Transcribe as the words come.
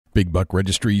Big Buck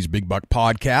Registry's Big Buck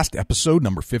Podcast, episode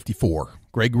number 54.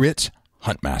 Gregg Ritz,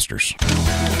 Hunt Masters.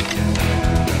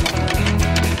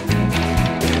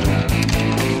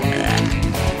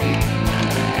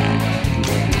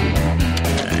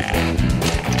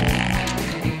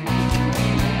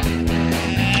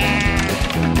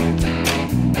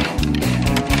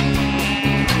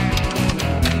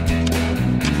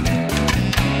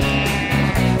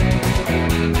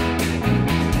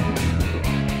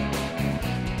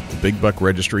 Big Buck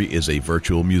Registry is a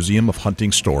virtual museum of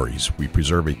hunting stories. We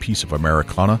preserve a piece of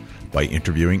Americana by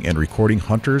interviewing and recording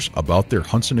hunters about their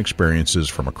hunts and experiences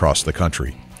from across the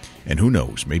country. And who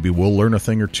knows, maybe we'll learn a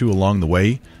thing or two along the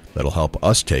way that'll help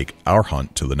us take our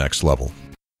hunt to the next level.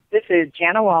 This is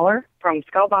Jana Waller from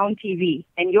Skullbound TV,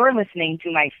 and you're listening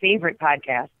to my favorite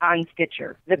podcast on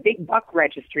Stitcher, the Big Buck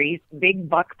Registry's Big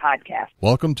Buck Podcast.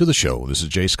 Welcome to the show. This is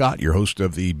Jay Scott, your host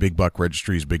of the Big Buck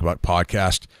Registry's Big Buck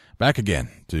Podcast, back again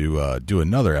to do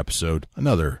another episode,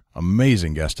 another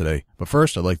amazing guest today. But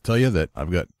first, I'd like to tell you that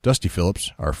I've got Dusty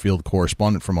Phillips, our field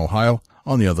correspondent from Ohio,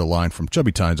 on the other line from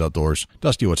Chubby Outdoors.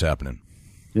 Dusty, what's happening?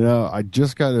 You know, I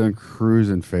just got done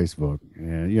cruising Facebook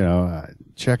and,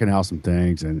 checking out some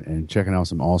things and checking out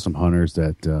some awesome hunters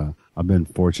that I've been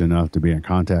fortunate enough to be in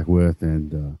contact with.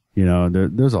 And,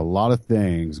 there's a lot of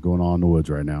things going on in the woods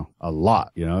right now. A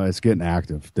lot. It's getting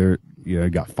active. You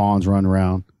got fawns running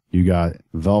around. You got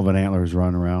velvet antlers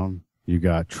running around. You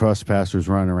got trespassers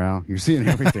running around. You're seeing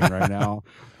everything right now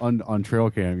on trail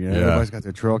cam. Everybody's got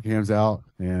their trail cams out,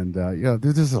 and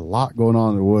there's just a lot going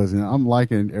on in the woods. And I'm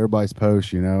liking everybody's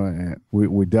posts, and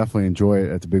we definitely enjoy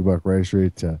it at the Big Buck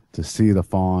Registry to see the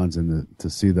fawns and to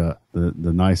see the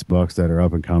nice bucks that are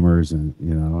up and comers, and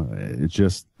it's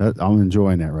just I'm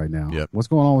enjoying that right now. Yep. What's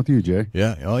going on with you, Jay?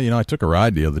 Yeah, well, I took a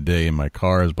ride the other day in my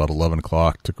car. It was about 11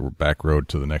 o'clock. Took a back road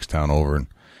to the next town over, and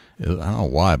I don't know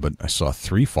why, but I saw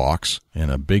 3 fox and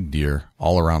a big deer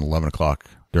all around 11 o'clock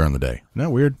during the day. Isn't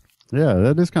that weird? Yeah,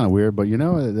 that is kind of weird. But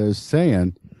they're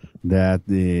saying that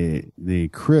the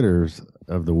critters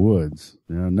of the woods,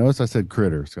 notice I said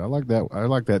critters. I like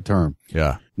that term.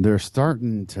 Yeah. They're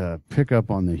starting to pick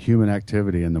up on the human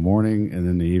activity in the morning and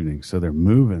in the evening. So they're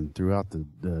moving throughout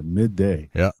the midday.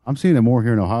 Yeah. I'm seeing it more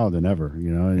here in Ohio than ever.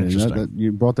 Interesting.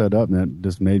 You brought that up, and that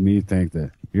just made me think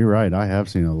that you're right. I have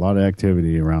seen a lot of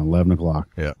activity around 11 o'clock.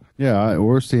 Yeah. Yeah,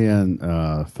 we're seeing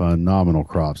phenomenal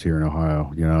crops here in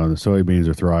Ohio. The soybeans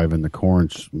are thriving. The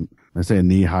corn's, I say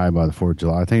knee high by the 4th of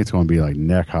July. I think it's going to be like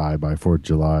neck high by 4th of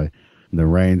July. The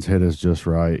rains hit us just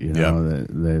right.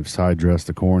 They've side dressed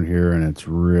the corn here, and it's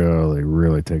really,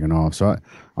 really taken off. So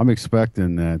I'm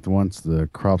expecting that once the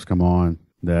crops come on,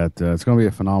 that it's going to be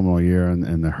a phenomenal year,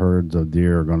 and the herds of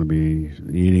deer are going to be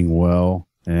eating well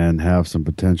and have some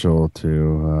potential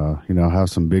to, have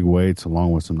some big weights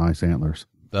along with some nice antlers.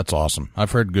 That's awesome.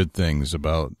 I've heard good things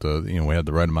about, we had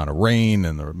the right amount of rain,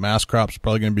 and the mass crop's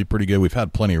probably going to be pretty good. We've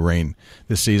had plenty of rain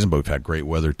this season, but we've had great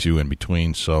weather too in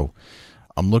between. So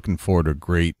I'm looking forward to a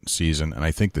great season. And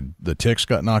I think the ticks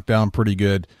got knocked down pretty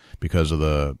good because of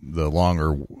the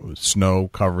longer snow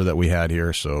cover that we had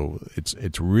here. So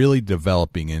it's really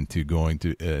developing into going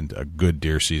to a good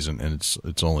deer season, and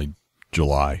it's only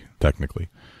July technically.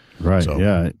 Right. So,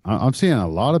 yeah. I'm seeing a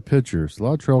lot of pictures, a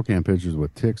lot of trail cam pictures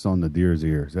with ticks on the deer's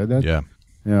ears. Yeah.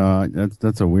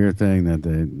 That's a weird thing that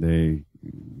they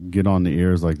get on the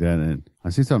ears like that. And I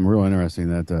see something real interesting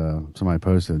that somebody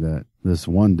posted, that this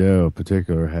one doe in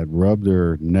particular had rubbed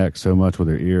her neck so much with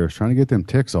her ears trying to get them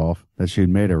ticks off that she'd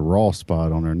made a raw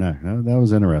spot on her neck. That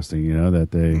was interesting,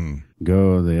 that they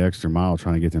go the extra mile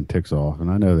trying to get them ticks off. And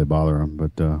I know they bother them,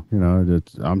 but,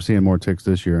 I'm seeing more ticks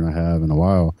this year than I have in a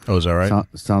while. Oh, is that right?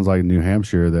 Sounds like New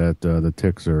Hampshire that the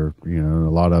ticks are, a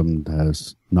lot of them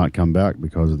has not come back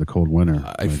because of the cold winter.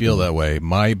 I feel that way.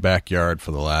 My backyard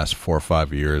for the last 4 or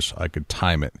 5 years, I could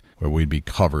time it where we'd be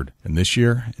covered. And this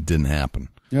year, it didn't happen.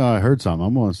 Yeah, I heard something.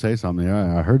 I'm going to say something.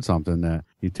 I heard something that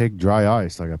you take dry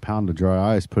ice, like a pound of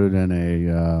dry ice, put it in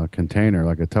a container,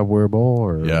 like a Tupperware bowl,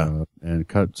 and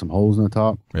cut some holes in the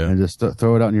top, and just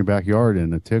throw it out in your backyard,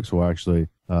 and the ticks will actually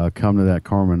come to that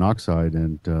carbon monoxide,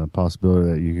 and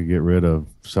possibility that you could get rid of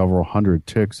several hundred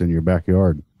ticks in your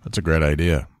backyard. That's a great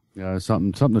idea. Yeah,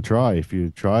 something to try. If you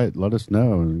try it, let us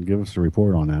know and give us a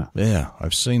report on that. Yeah,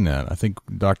 I've seen that. I think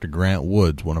Dr. Grant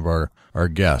Woods, one of our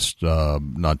guests,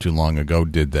 not too long ago,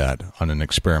 did that on an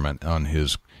experiment on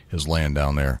his land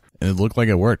down there. And it looked like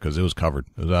it worked because it was covered.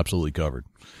 It was absolutely covered.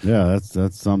 Yeah,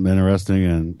 that's something interesting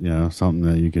and, something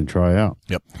that you can try out.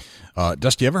 Yep.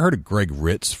 Dusty, you ever heard of Gregg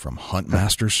Ritz from Hunt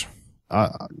Masters?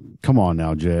 Come on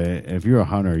now, Jay. If you're a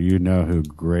hunter, you know who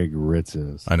Gregg Ritz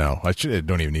is. I know. I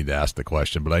don't even need to ask the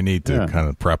question, but I need to kind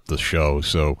of prep the show.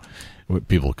 So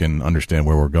people can understand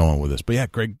where we're going with this. But yeah,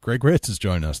 Gregg Ritz is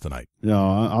joining us tonight.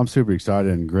 I'm super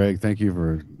excited. And Greg, thank you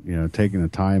for, taking the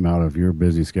time out of your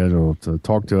busy schedule to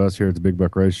talk to us here at the Big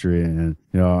Buck Registry. And,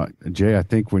 Jay, I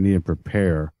think we need to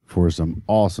prepare for some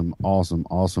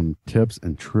awesome tips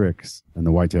and tricks in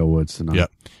the whitetail woods tonight.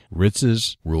 Yep.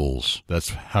 Ritz's rules. That's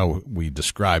how we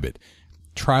describe it.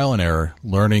 Trial and error,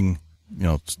 learning,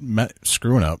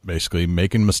 screwing up, basically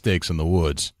making mistakes in the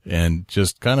woods, and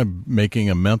just kind of making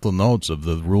a mental notes of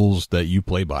the rules that you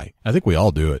play by. I think we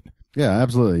all do it. Yeah,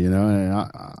 absolutely. And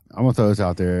I'm going to throw this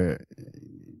out there.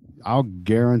 I'll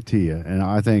guarantee you, and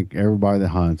I think everybody that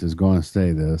hunts is going to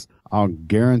say this, I'll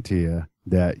guarantee you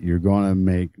that you're going to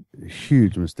make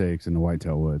huge mistakes in the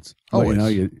whitetail woods. Always.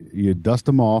 But, you dust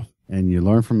them off, and you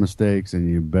learn from mistakes, and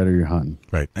you better your hunting.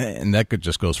 Right. And that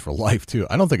just goes for life, too.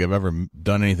 I don't think I've ever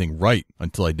done anything right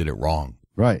until I did it wrong.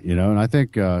 Right. And I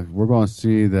think we're going to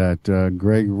see that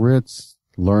Gregg Ritz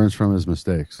learns from his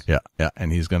mistakes. Yeah.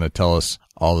 And he's going to tell us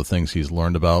all the things he's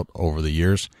learned about over the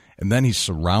years. And then he's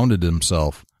surrounded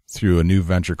himself through a new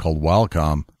venture called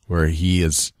Wildcomm, where he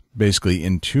is basically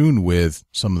in tune with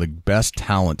some of the best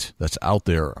talent that's out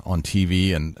there on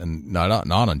TV and not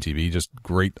on TV, just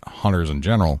great hunters in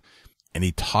general. And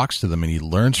he talks to them and he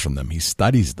learns from them. He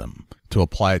studies them to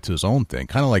apply it to his own thing.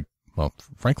 Kind of like, well,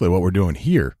 frankly, what we're doing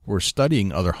here. We're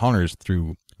studying other hunters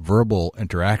through verbal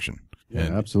interaction. Yeah,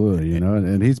 absolutely.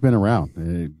 And he's been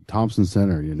around. Thompson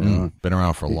Center, been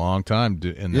around for a long time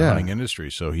in the hunting industry.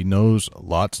 So he knows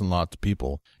lots and lots of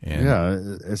people. And yeah,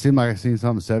 it seemed like I've seen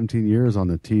something 17 years on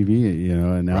the TV,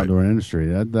 in the outdoor industry.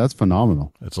 That's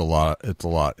phenomenal. It's a lot.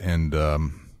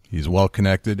 And he's well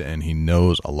connected and he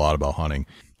knows a lot about hunting.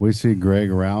 We see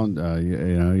Greg around.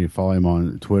 You follow him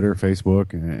on Twitter,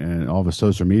 Facebook, and all the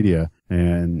social media,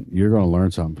 and you're going to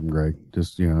learn something from Greg.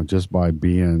 Just by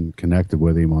being connected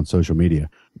with him on social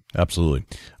media. Absolutely.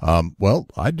 Well,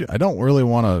 I don't really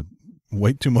want to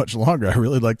wait too much longer. I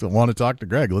really want to talk to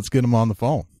Greg. Let's get him on the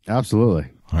phone.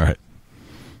 Absolutely. All right.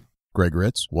 Gregg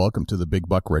Ritz, welcome to the Big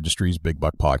Buck Registry's Big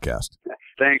Buck Podcast.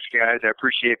 Thanks, guys. I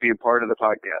appreciate being part of the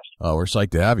podcast. We're psyched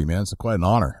to have you, man. It's quite an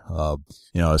honor. I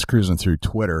was cruising through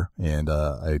Twitter, and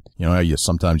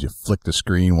sometimes you flick the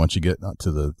screen once you get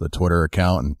to the Twitter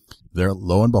account, and there,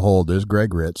 lo and behold, there's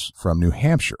Gregg Ritz from New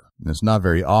Hampshire. And it's not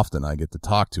very often I get to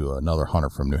talk to another hunter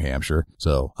from New Hampshire.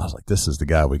 So I was like, this is the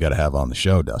guy we got to have on the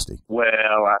show, Dusty. Well,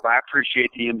 I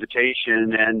appreciate the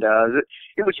invitation. And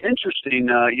it was interesting,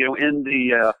 in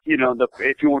the,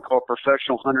 if you want to call it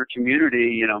professional hunter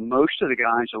community, most of the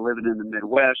guys are living in the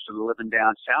Midwest or living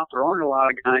down south. There aren't a lot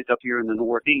of guys up here in the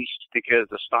Northeast because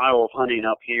the style of hunting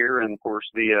up here and, of course,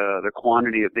 the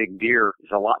quantity of big deer is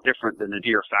a lot different than the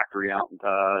deer factory out,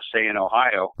 say, in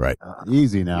Ohio. Right.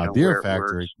 Easy now. Deer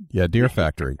factory. Yeah, Deer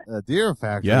Factory. Deer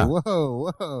Factory. Yeah.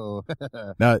 Whoa.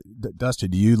 Now, Dusty,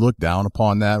 do you look down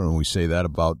upon that when we say that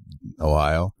about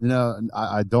Ohio?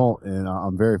 I don't, and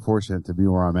I'm very fortunate to be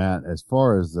where I'm at. As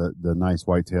far as the nice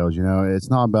whitetails, it's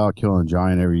not about killing a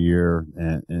giant every year,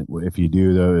 and if you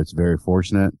do, though, it's very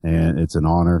fortunate, and it's an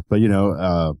honor. But,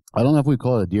 I don't know if we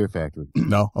call it a deer factory.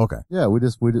 No? Okay. Yeah, we're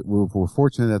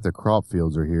fortunate that the crop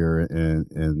fields are here, and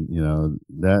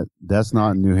that's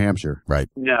not in New Hampshire. Right.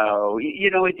 No,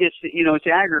 it's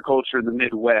agriculture in the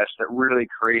Midwest that really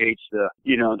creates the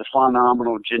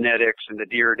phenomenal genetics and the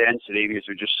deer density because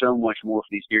there's just so much more for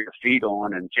these deer to feed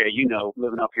on. And Jay,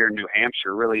 living up here in New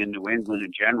Hampshire, really in New England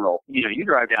in general, you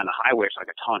drive down the highway, it's like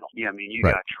a tunnel. You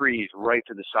got trees right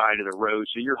to the side of the road.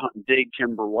 So you're hunting big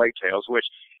timber whitetails, which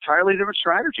entirely different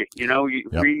strategy.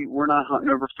 We're not hunting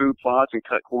over food plots and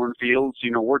cut cornfields.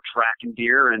 We're tracking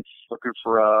deer and looking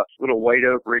for little white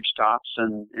oak ridge tops,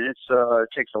 and it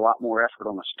takes a lot more effort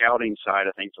on the scouting side,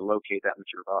 I think, to locate that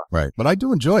mature buck. Right, but I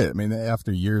do enjoy it. I mean,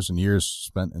 after years and years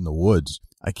spent in the woods,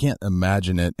 I can't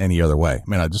imagine it any other way. I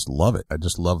mean, I just love it. I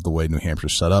just love the way New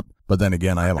Hampshire's set up. But then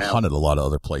again, I haven't hunted a lot of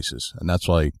other places, and that's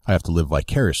why I have to live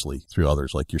vicariously through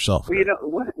others like yourself.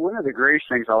 Well, one of the greatest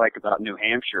things I like about New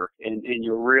Hampshire, and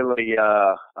you'll really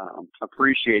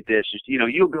appreciate this, is,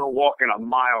 you'll go walking a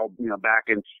mile, back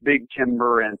in big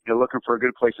timber, and you're looking for a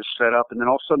good place to set up, and then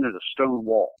all of a sudden there's a stone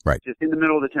wall. Right. Just in the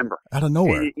middle of the timber. Out of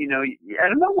nowhere. And,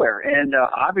 out of nowhere. And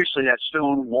obviously that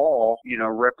stone wall,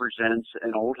 represents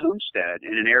an old homestead.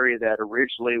 in an area that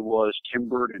originally was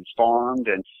timbered and farmed,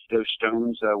 and those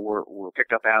stones were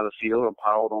picked up out of the field and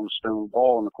piled on the stone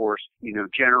wall. And of course,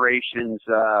 generations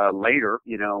later,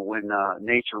 when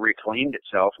nature reclaimed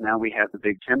itself, now we have the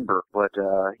big timber. But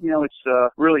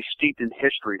it's really steeped in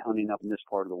history hunting up in this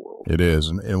part of the world. It is,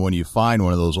 and when you find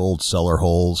one of those old cellar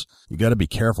holes, you got to be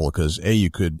careful because you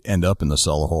could end up in the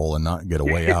cellar hole and not get a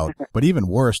way out. But even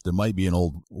worse, there might be an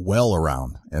old well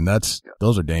around, and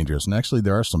those are dangerous. And actually,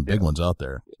 there are some big ones out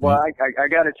there. Well, I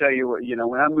got to tell you,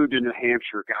 when I moved to New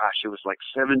Hampshire, gosh, it was like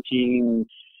 17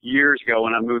 years ago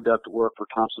when I moved up to work for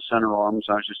Thompson Center Arms.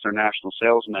 I was just their national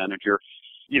sales manager.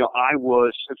 I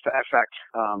was, in fact,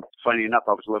 funny enough,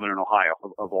 I was living in Ohio,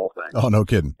 of all things. Oh, no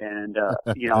kidding. And,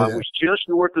 I was just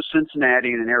north of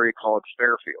Cincinnati in an area called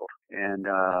Fairfield. And,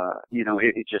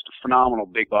 it's just a phenomenal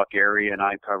big buck area. And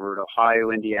I covered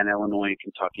Ohio, Indiana, Illinois, and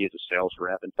Kentucky as a sales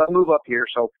rep. And I moved up here.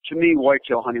 So to me,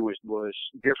 whitetail hunting was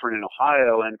different in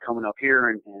Ohio, and coming up here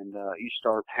and you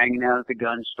start hanging out at the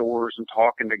gun stores and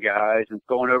talking to guys and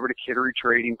going over to Kittery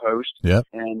Trading Post. Yep.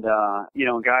 And,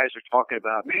 guys are talking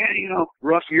about, man,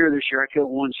 rough year this year, I killed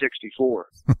 164.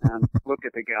 And look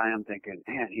at the guy, I'm thinking,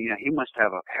 man, he must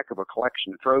have a heck of a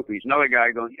collection of trophies. Another guy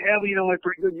going, yeah, well, I had a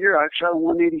pretty good year. I shot a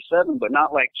 187, but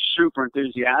not like super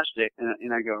enthusiastic.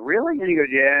 And I go, really? And he goes,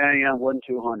 yeah,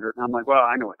 1,200. And I'm like, well,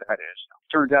 I know what that is.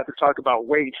 Turns out they're talking about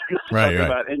weight, right.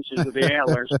 about inches of the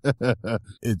antlers.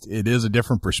 It is a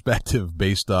different perspective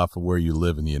based off of where you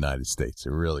live in the United States.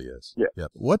 It really is. Yeah.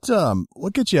 Yep.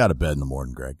 What gets you out of bed in the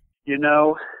morning, Gregg?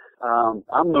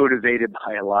 I'm motivated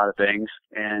by a lot of things,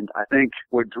 and I think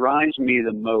what drives me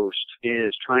the most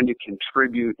is trying to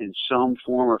contribute in some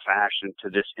form or fashion to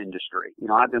this industry.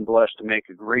 I've been blessed to make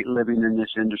a great living in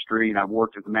this industry, and I've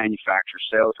worked as a manufacturer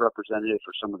sales representative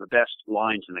for some of the best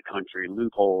lines in the country,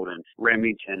 Leupold and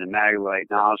Remington and Maglite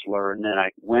and Osler, and then I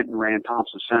went and ran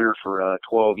Thompson Center for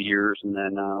 12 years, and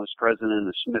then I was president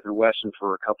of Smith & Wesson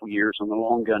for a couple years on the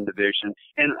long gun division.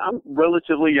 And I'm a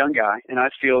relatively young guy, and I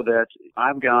feel that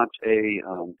I've got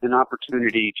an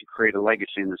opportunity to create a legacy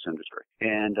in this industry.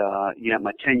 And,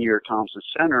 my 10-year Thompson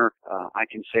Center, I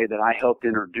can say that I helped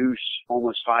introduce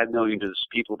almost 5 million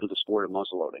people to the sport of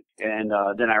muzzleloading. And,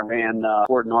 then I ran,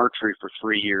 sport and archery for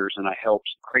 3 years, and I helped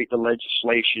create the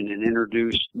legislation and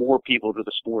introduce more people to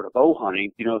the sport of bow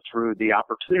hunting, through the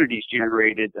opportunities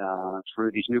generated,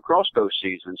 through these new crossbow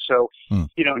seasons. So,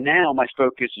 now my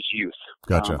focus is youth.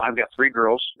 Gotcha. I've got 3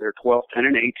 girls. They're 12, 10,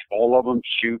 and 8. All of them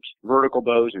shoot vertical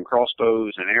bows and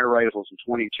crossbows and air rifles and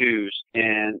 22s.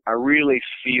 And I really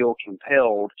feel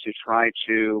compelled to try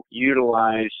to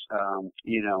utilize,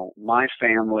 my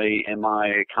family and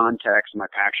my contacts and my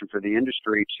passion for the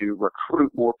industry to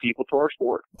recruit more people to our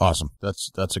sport. Awesome.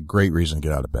 That's a great reason to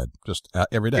get out of bed. Just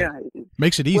every day. Yeah.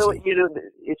 Makes it easy. Well,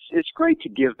 it's great to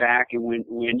give back. And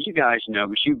when you guys know,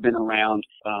 because you've been around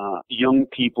young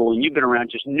people and you've been around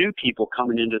just new people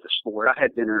coming into the sport. I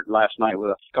had dinner last night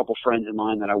with a couple friends of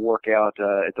mine that I work out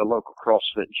at the local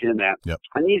CrossFit gym at. Yep.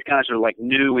 And these guys are like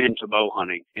new into bow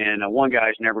hunting. And one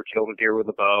guy's never killed a deer with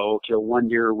a bow, killed one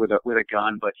deer with a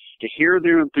gun. But to hear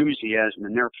their enthusiasm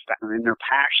and their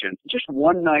passion, just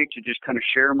one night to just kind of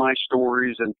share my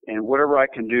stories and whatever I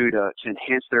can do to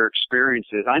enhance their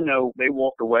experiences. I know they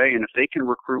walked away, and if they can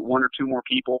recruit 1 or 2 more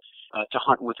people to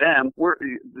hunt with them,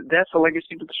 that's a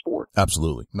legacy to the sport.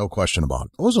 Absolutely. No question about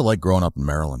it. What was it like growing up in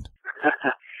Maryland?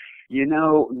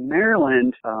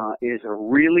 Maryland is a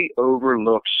really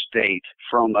overlooked state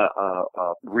from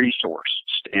a resource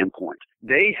standpoint.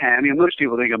 They have, most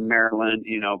people think of Maryland,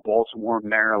 Baltimore,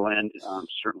 Maryland.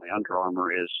 Certainly Under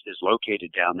Armour is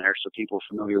located down there, so people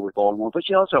are familiar with Baltimore. But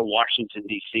you also have Washington,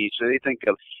 D.C., so they think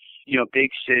of big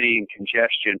city and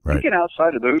congestion. Right. You get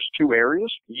outside of those 2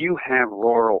 areas, you have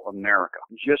rural America,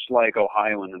 just like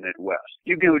Ohio and the Midwest.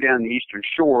 You go down the Eastern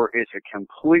Shore, it's a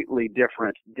completely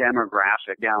different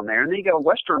demographic down there. And then you got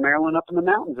Western Maryland up in the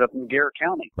mountains, up in Garrett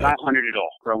County. Right. I hunted it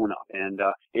all growing up. And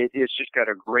it's just got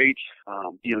a great,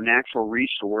 natural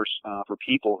resource for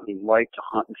people who like to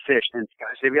hunt and fish. And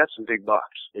guys, they've got some big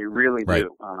bucks. They really right.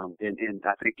 do. And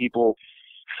I think people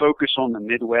focus on the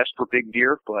Midwest for big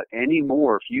deer, but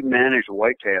anymore, if you manage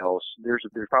whitetails, there's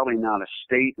probably not a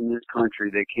state in this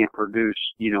country that can't produce,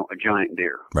 a giant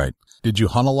deer. Right. Did you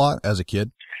hunt a lot as a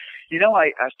kid?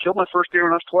 I killed my first deer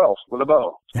when I was 12 with a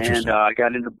bow. Interesting. And I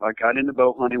got into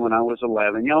bow hunting when I was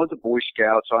 11. I was a Boy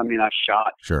Scout, so I mean I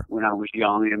shot when I was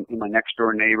young. And my next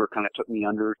door neighbor kind of took me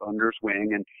under his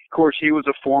wing, and of course he was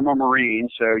a former Marine,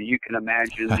 so you can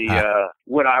imagine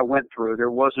what I went through.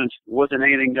 There wasn't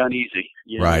anything done easy.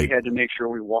 Right. We had to make sure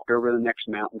we walked over the next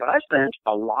mountain. But I spent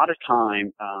a lot of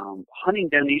time hunting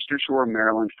down the eastern shore of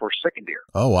Maryland for sick deer.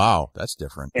 Oh wow, that's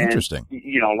different. And, interesting.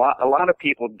 A lot of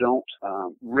people don't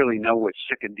really know what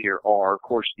sick deer are. Of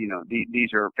course, these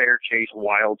are fair chase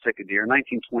wild sick deer. In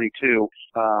 1922,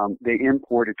 they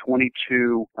imported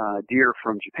 22 deer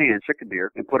from Japan, sick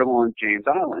deer, and put them on James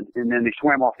Island, and then they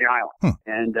swam off the island.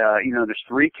 And there's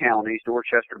 3 counties,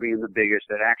 Dorchester being the biggest,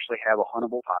 that actually have a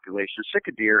huntable population of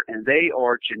sick deer, and they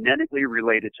are genetically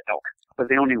related to elk, but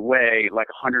they only weigh like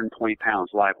 120 pounds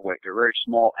live weight. They're a very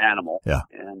small animal,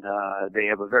 and they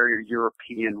have a very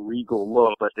European regal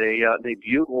look, but they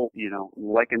bugle,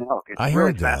 like an elk. It's a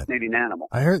really fascinating animal.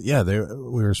 I heard,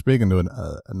 we were speaking to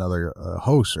another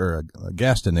host or a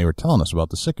guest, and they were telling us about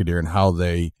the sick deer and how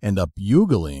they end up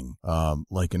bugling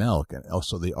like an elk, and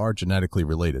also they are genetically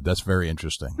related. That's very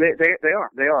interesting. They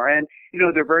are, and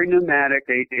they're very nomadic.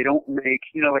 They don't make,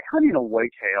 like hunting a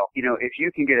whitetail. If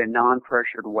you can get a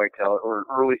non-pressured whitetail or an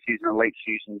early season or late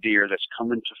season deer that's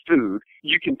coming to food,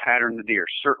 you can pattern the deer,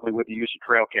 certainly with the use of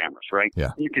trail cameras, right?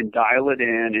 Yeah. You can dial it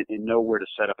in and know where to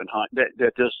set up and hunt.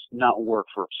 That does not work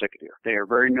for sick deer. They are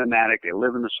very nomadic. They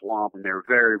live in the swamp, and they're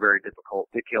very, very difficult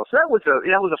to kill. So that was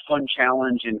a fun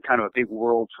challenge and kind of a big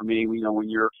world for me. When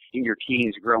you're in your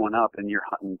teens growing up and you're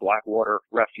hunting blackwater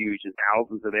refuge and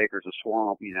thousands of acres of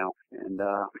swamp, and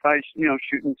besides,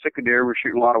 shooting sick deer, we're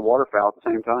shooting a lot of waterfowl at the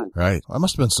same time. Right. That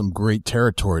must have been some great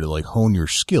territory to like hone your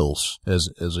skills as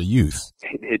a youth.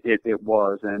 It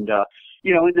was, and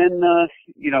and then,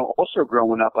 also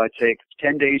growing up, I'd take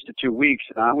 10 days to 2 weeks,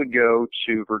 and I would go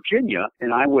to Virginia,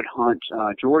 and I would hunt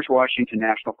George Washington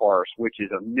National Forest, which is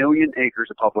 1 million acres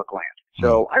of public land.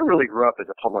 So I really grew up as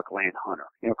a public land hunter.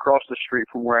 Across the street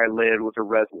from where I lived was a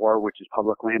reservoir, which is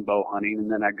public land bow hunting, and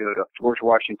then I go to George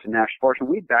Washington National Forest, and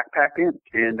we'd backpack in,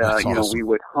 and awesome. We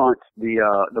would hunt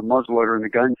the muzzleloader and the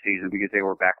gun season because they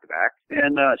were back to back,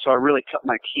 and so I really cut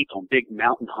my teeth on big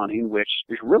mountain hunting, which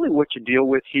is really what you deal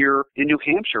with here in New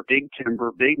Hampshire. Big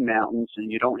timber, big mountains,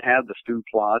 and you don't have the food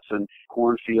plots and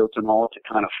cornfields and all to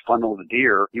kind of funnel the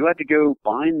deer. You had to go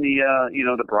find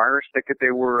the briar thicket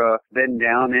they were bedding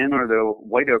down in, or the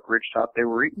white oak ridgetop they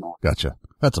were eating on. Gotcha.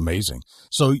 That's amazing.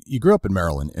 So you grew up in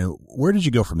Maryland, and where did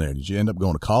you go from there? Did you end up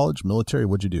going to college, military?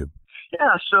 What'd you do?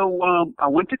 Yeah, so I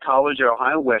went to college at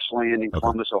Ohio Wesleyan in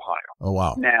Columbus, Ohio. Oh,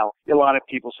 wow. Now, a lot of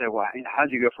people say, well,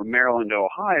 how'd you go from Maryland to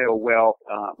Ohio? Well,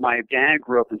 my dad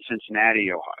grew up in Cincinnati,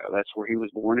 Ohio. That's where he was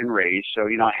born and raised. So,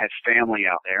 I had family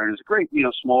out there. And it was a great,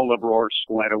 small liberal arts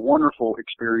school. I had a wonderful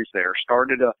experience there.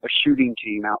 Started a shooting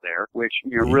team out there, which,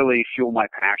 really fueled my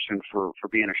passion for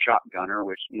being a shotgunner,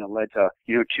 which, led to,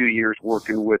 2 years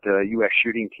working with a U.S.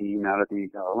 shooting team out at the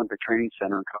Olympic Training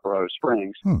Center in Colorado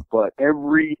Springs. But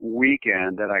every weekend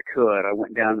that I could, I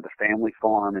went down to the family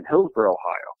farm in Hillsboro,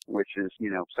 Ohio, which is,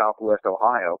 southwest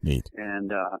Ohio. Neat.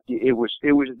 And it was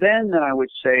then that I would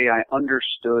say I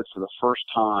understood for the first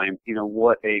time,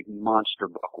 what a monster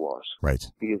buck was. Right.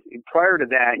 Because prior to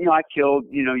that, I killed,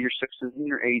 your 6s and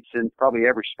your 8s and probably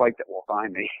every spike that walked by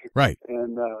me. Right.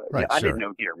 And right, I didn't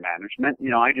know deer management.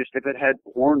 I just, if it had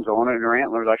horns on it or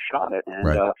antlers, I shot it. And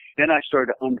then I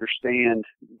started to understand,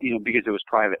 because it was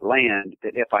private land,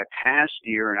 that if I passed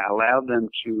deer and I allowed them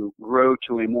to grow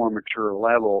to a more mature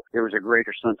level, there was a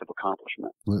greater sense of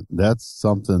accomplishment. That's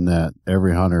something that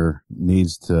every hunter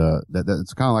needs to,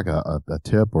 that's kind of like a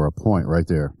tip or a point right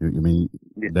there.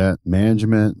 That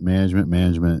management,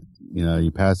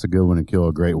 you pass a good one and kill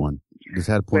a great one. Just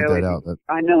had to point that out.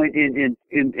 I know in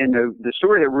the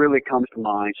story that really comes to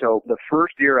mind, so the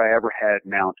first deer I ever had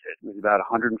mounted was about a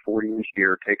 140-inch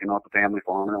deer taken off the family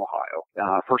farm in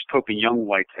Ohio. First poking young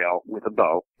whitetail with a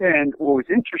bow. And what was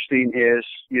interesting is,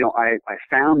 I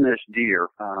found this deer,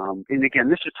 and again,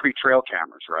 this is pre-trail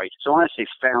cameras, right? So when I say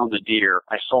found the deer,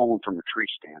 I saw him from a tree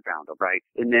stand, found him, right?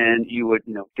 And then you would,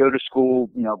 go to school,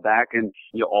 back in,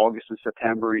 August and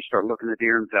September, you start looking at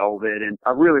deer in velvet, and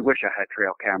I really wish I had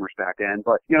trail cameras back then,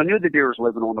 but, I knew the deer was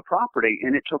living on the property,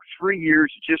 and it took 3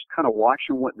 years just kind of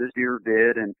watching what this deer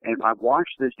did, and I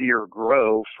watched this deer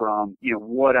grow from,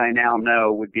 what I now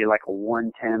know would be like a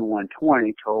 110,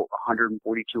 120 to a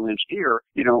 142-inch deer,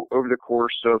 over the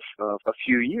course of a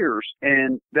few years.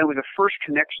 And that was the first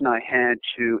connection I had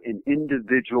to an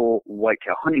individual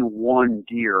whitetail, hunting one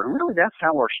deer. And really that's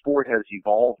how our sport has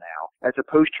evolved now, as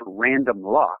opposed to random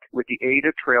luck. With the aid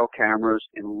of trail cameras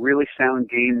and really sound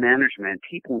game management,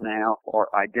 people now now are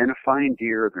identifying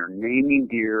deer, they're naming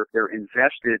deer, they're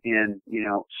invested in,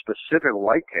 specific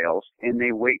whitetails, and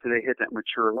they wait till they hit that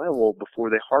mature level before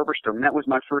they harvest them. And that was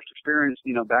my first experience,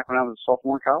 back when I was a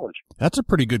sophomore in college. That's a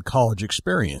pretty good college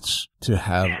experience to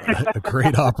have a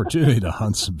great opportunity to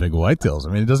hunt some big whitetails.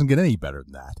 I mean, it doesn't get any better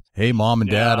than that. Hey, Mom and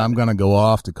Dad, I'm going to go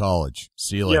off to college.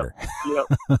 See you later. Yep.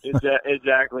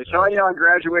 Exactly. So, I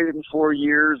graduated in 4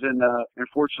 years, and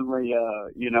unfortunately,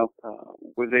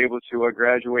 was able to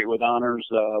graduate with honors,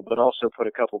 but also put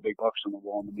a couple big bucks on the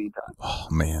wall in the meantime. Oh,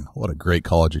 man, what a great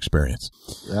college experience.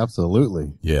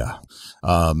 Absolutely. Yeah.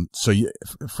 So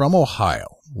from Ohio,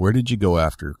 where did you go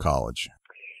after college?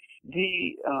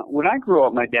 When I grew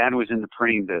up, my dad was in the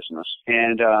printing business,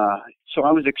 and so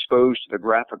I was exposed to the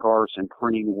graphic arts and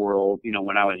printing world,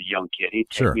 when I was a young kid. He'd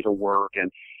take me to work,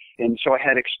 and so I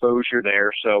had exposure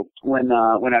there. So when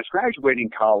I was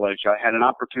graduating college, I had an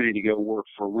opportunity to go work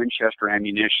for Winchester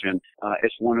Ammunition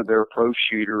as one of their pro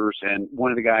shooters and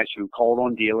one of the guys who called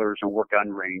on dealers and worked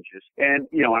on ranges. And,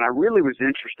 and I really was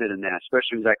interested in that,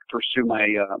 especially as I pursue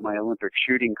my Olympic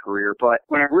shooting career. But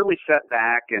when I really sat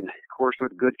back and, of course,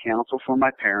 with good counsel from my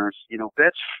parents,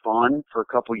 that's fun for a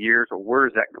couple of years, but where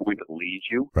is that going to lead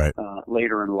you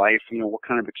later in life? What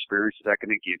kind of experience is that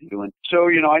going to give you? And so,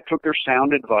 I took their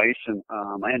sound advice. And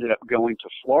I ended up going to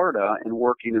Florida and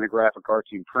working in the graphic arts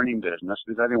and printing business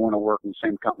because I didn't want to work in the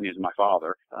same company as my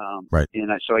father.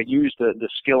 And so I used the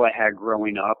skill I had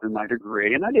growing up in my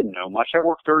degree, and I didn't know much. I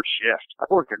worked third shift. I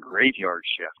worked a graveyard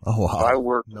shift. Oh, wow. So I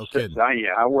worked,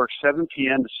 I worked 7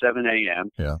 p.m. to 7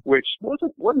 a.m., which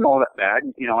wasn't all that bad.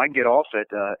 I get off at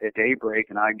daybreak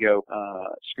and I go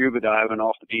scuba diving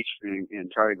off the beach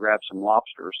and try to grab some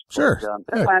lobsters. Sure.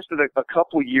 But, that lasted a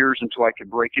couple of years until I could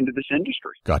break into this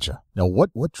industry. Gotcha. Now,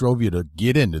 what drove you to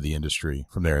get into the industry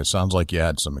from there? It sounds like you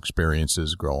had some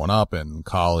experiences growing up in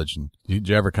college. And did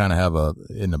you ever kind of have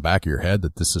in the back of your head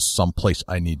that this is some place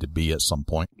I need to be at some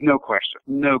point? No question.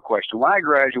 When I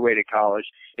graduated college,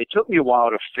 it took me a while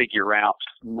to figure out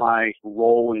my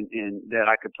role in that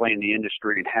I could play in the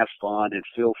industry and have fun and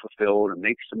feel fulfilled and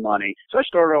make some money. So I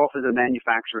started off as a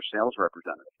manufacturer sales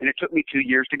representative, and it took me 2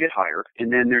 years to get hired.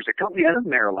 And then there's a company out of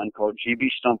Maryland called GB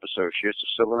Stump Associates,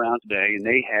 it's still around today, and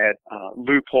they had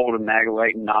Leupold and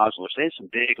Maglite and Nozzlers. They had some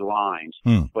big lines.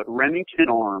 But Remington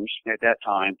Arms at that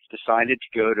time decided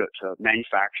to go to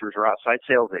manufacturers or outside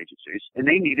sales agencies, and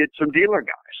they needed some dealer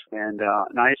guys. And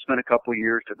I spent a couple of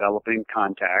years developing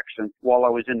contacts, and while I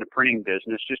was in the printing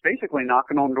business, just basically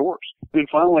knocking on doors. And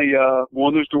finally,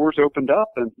 one of those doors opened up,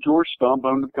 and George Stump,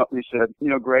 owner of the company, said,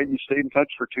 Greg, you stayed in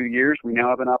touch for 2 years. We now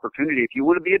have an opportunity. If you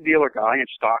want to be a dealer guy and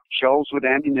stock shelves with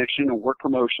ammunition and work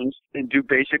promotions and do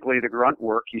basically the grunt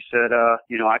work, he said,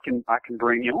 I can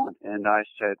bring you on. And I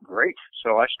said, great.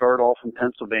 So I started off in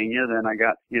Pennsylvania. Then I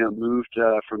got, moved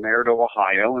from there to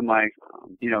Ohio, and my,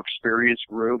 experience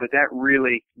grew. But that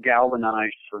really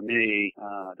galvanized for me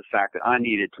the fact that I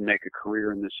needed to make a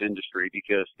career in this industry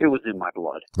because it was in my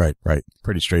blood. Right.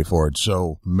 Pretty straightforward.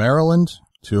 So Maryland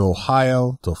to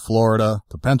Ohio to Florida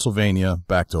to Pennsylvania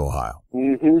back to Ohio.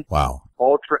 Mm-hmm. Wow.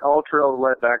 All trails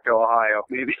led back to Ohio.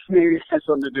 Maybe it has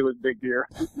something to do with big deer.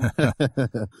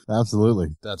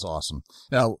 Absolutely. That's awesome.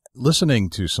 Now, listening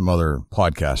to some other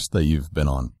podcasts that you've been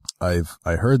on, I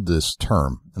heard this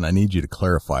term, and I need you to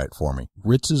clarify it for me.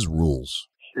 Ritz's rules.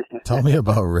 Tell me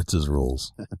about Ritz's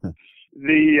rules.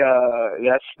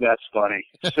 That's funny.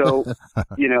 So,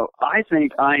 I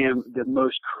think I am the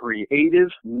most creative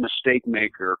mistake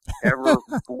maker ever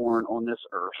born on this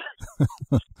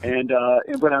earth. And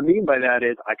what I mean by that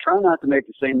is I try not to make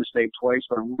the same mistake twice,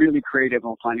 but I'm really creative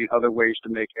on finding other ways to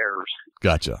make errors.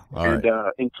 Gotcha. All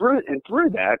right. And through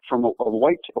that, from a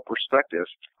whitetail perspective,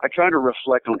 I try to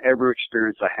reflect on every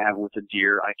experience I have with a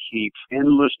deer. I keep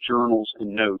endless journals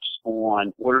and notes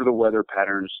on what are the weather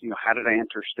patterns, how did I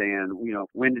understand,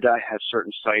 when did I have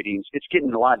certain sightings? It's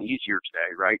getting a lot easier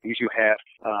today, right? Because you have,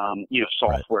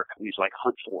 software companies like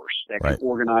HuntForce that can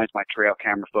organize my trail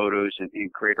camera photos and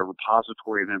create a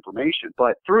repository of information.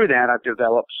 But through that, I've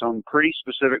developed some pretty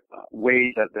specific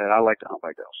ways that I like to hunt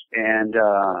whitetails. And,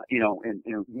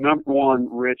 number one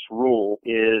Ritz rule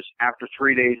is after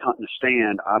 3 days hunting a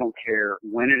stand, I don't care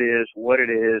when it is, what it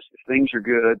is, if things are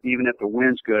good, even if the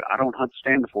wind's good, I don't hunt the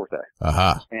stand the fourth day.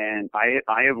 Uh-huh. And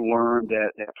I have learned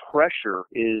that pressure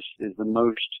is the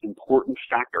most important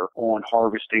factor on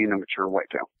harvesting a mature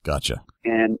whitetail. Gotcha.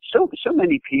 And so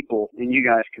many people, and you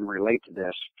guys can relate to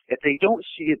this, if they don't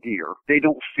see a deer, they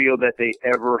don't feel that they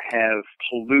ever have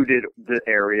polluted the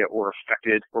area or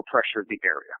affected or pressured the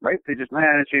area, right? They just, I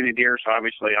didn't see any deer, so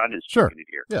obviously I didn't see any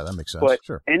deer. Yeah, that makes sense. But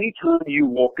sure. Anytime you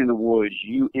walk in the woods,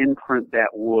 you imprint that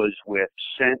woods with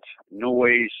scent,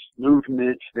 noise,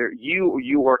 movement.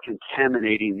 You are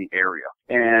contaminating the area.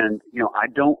 And,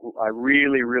 I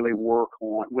really, really work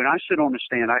on, when I sit on the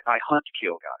stand, I hunt to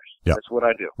kill guys. Yep. That's what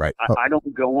I do. Right. I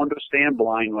don't go onto a stand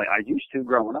blindly. I used to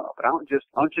growing up, but I don't just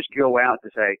go out to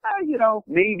say,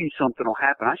 maybe something will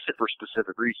happen. I sit for a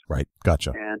specific reason. Right.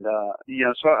 Gotcha. And,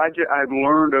 so I've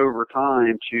learned over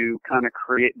time to kind of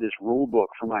create this rule book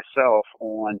for myself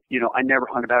on, I never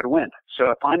hunt about a wind. So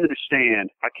if I'm in a stand,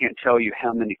 I can't tell you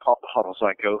how many huddles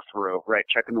I go through, right?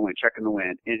 Checking the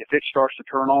wind. And if it starts to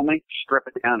turn on me, strip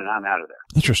it down and I'm out of there.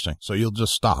 Interesting. So you'll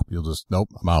just stop. Nope,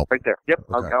 I'm out. Right there. Yep.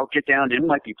 Okay. I'll get down. It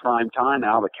might be prime time.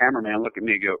 I'll have a cameraman look at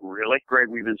me and go, really? Greg,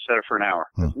 we've been set up for an hour.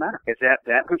 Doesn't matter. If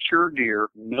that mature deer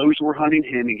knows we're hunting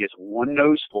him and gets one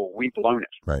nose full, we've blown it.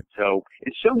 Right. So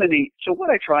it's so what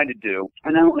I try to do,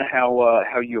 and I don't know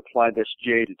how you apply this,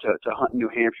 Jay, to hunt in New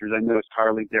Hampshire. I know it's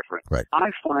entirely different. Right. I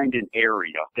find an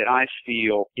area that I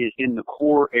feel is in the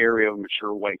core area of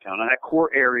mature whitetail. Now that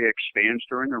core area expands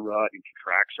during the rut and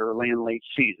contracts early and late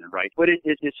season, right? But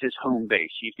it's his home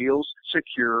base. He feels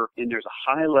secure, and there's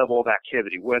a high level of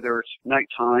activity, whether it's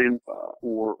nighttime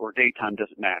or daytime,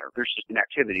 doesn't matter. There's just an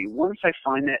activity. Once I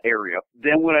find that area,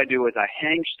 then what I do is I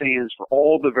hang stands for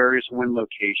all the various wind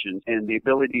locations and the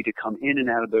ability to come in and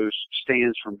out of those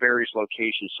stands from various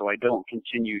locations, so I don't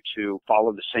continue to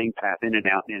follow the same path in and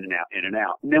out, in and out, in and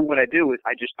out. And then what I do is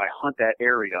I hunt that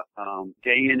area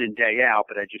day in and day out,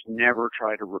 but I just never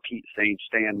try to repeat the same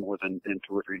stand more than 2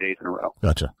 or 3 days in a row.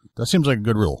 Gotcha. That seems like a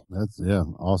good rule. That's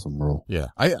awesome rule. Yeah.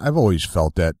 I've always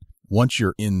felt that once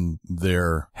you're in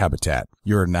their habitat,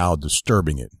 you're now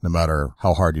disturbing it, no matter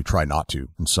how hard you try not to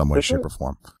in some way, shape, or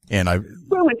form. And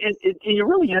you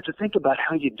really have to think about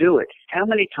how you do it. How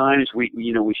many times we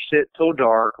sit till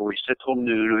dark or we sit till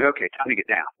noon and okay, time to get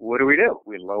down. What do?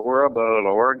 We lower our bow,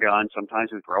 lower our gun.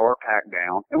 Sometimes we throw our pack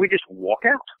down and we just walk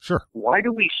out. Sure. Why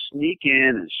do we sneak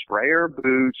in and spray our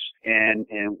boots and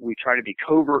we try to be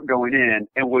covert going in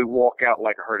and we walk out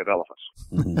like a herd of elephants?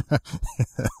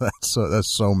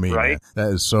 That's so me. Right? Man.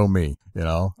 That is so me.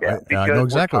 Yeah, I know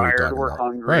exactly we're what you're tired, talking we're about.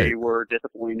 hungry, right. We're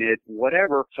disappointed,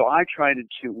 whatever. So I try to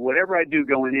whatever I do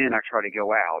going in, I try to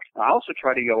go out. I also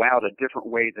try to go out a different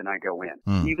way than I go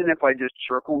in. Even if I just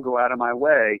circle and go out of my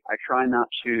way, I try not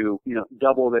to,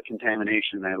 double the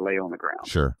contamination that I lay on the ground.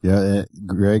 Sure. Yeah,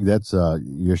 Greg, that's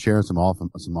you're sharing some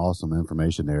awesome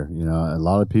information there. A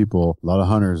lot of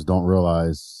hunters don't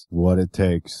realize what it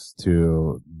takes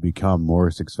to become more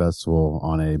successful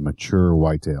on a mature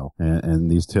whitetail,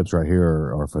 and these tips right here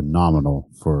are phenomenal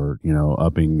for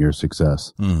upping your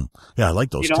success. Yeah, I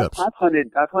like those tips. I've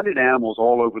hunted animals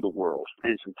all over the world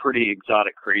in some pretty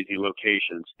exotic, crazy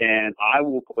locations, and I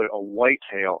will put a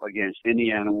whitetail against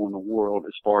any animal in the world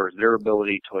as far as their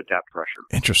ability to adapt pressure.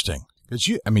 Interesting. Because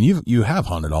you have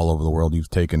hunted all over the world. You've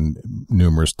taken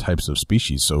numerous types of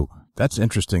species, so that's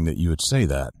interesting that you would say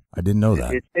that. I didn't know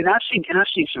that. And I've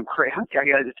seen some crazy. I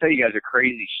got to tell you guys a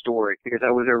crazy story because I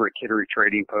was over at Kittery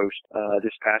Trading Post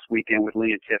this past weekend with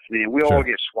Lee and Tiffany, and we all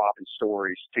get swapping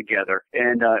stories together.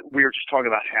 And we were just talking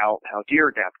about how deer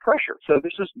adapt pressure. So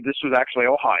this was actually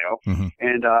Ohio,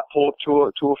 and pulled up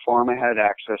to a farm I had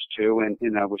access to, and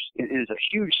it is a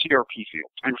huge CRP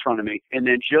field in front of me, and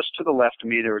then just to the left of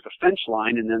me there was a fence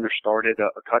line, and then there started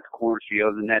a cut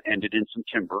cornfield, and that ended in some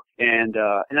timber, and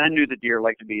I knew the deer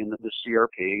liked to be in the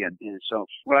CRP. And so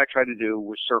what I tried to do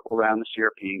was circle around the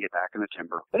CRP and get back in the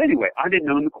timber. But anyway, I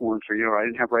didn't own the cornfield, or I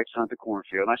didn't have rights to hunt the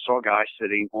cornfield. And I saw a guy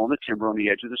sitting on the timber on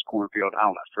the edge of this cornfield, I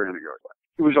don't know, 300 yards away.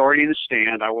 He was already in the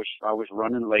stand. I was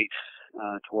running late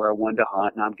to where I wanted to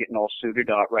hunt, and I'm getting all suited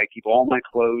up, right? Keep all my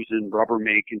clothes in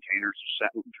Rubbermaid containers,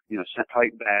 scent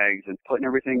tight bags, and putting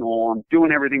everything on,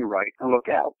 doing everything right. I look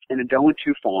out, and a doe and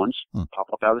 2 fawns pop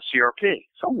up out of the CRP.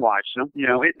 So I'm watching them.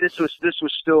 This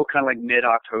was still kind of like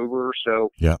mid-October, so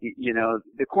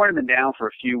the corn had been down for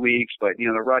a few weeks, but the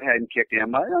rut hadn't kicked in.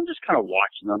 But I'm just kind of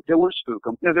watching them. Don't want to spook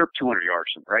them. They're 200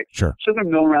 yards from, right? Sure. So they're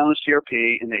milling around the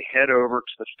CRP, and they head over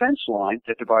to the fence line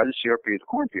that divides the CRP of the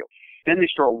cornfield. Then they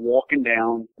start walking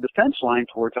down the fence line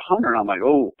towards the hunter, and I'm like,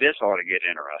 oh, this ought to get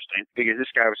interesting, because this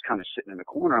guy was kind of sitting in the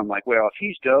corner. I'm like, well, if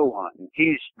he's doe hunting,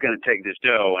 he's going to take this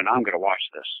doe, and I'm going to watch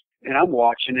this. And I'm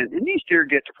watching it, and these deer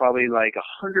get to probably like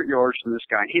 100 yards from this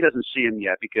guy. He doesn't see him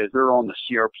yet because they're on the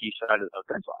CRP side of the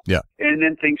fence line. Yeah. And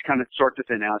then things kind of start to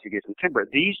thin out as he gets in the timber.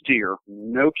 These deer,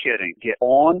 no kidding, get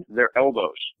on their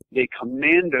elbows. They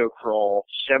commando crawl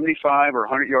 75 or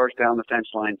 100 yards down the fence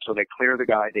line, so they clear the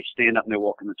guy, they stand up, and they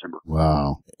walk in the timber.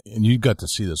 Wow. And you got to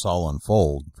see this all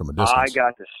unfold from a distance. I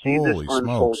got to see Holy this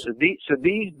unfold. smokes. So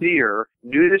these deer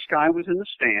knew this guy was in the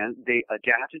stand. They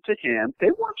adapted to him.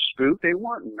 They weren't spooked. They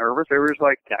weren't nervous. They were just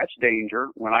like, that's danger.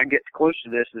 When I get close to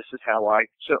this is how I...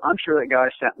 So I'm sure that guy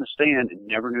sat in the stand and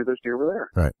never knew those deer were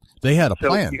there. Right. They had a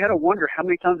plan. So you got to wonder how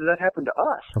many times did that happen to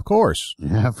us? Of course.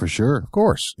 Yeah, for sure. Of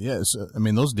course. Yes. I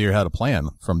mean, those deer had a plan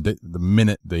from the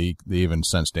minute they even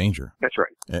sensed danger. That's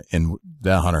right. And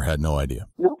that hunter had no idea.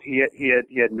 No, he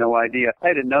had no idea. I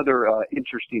had another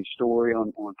interesting story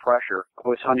on pressure. I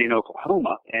was hunting in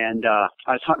Oklahoma, and I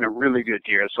was hunting a really good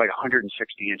deer. It's like a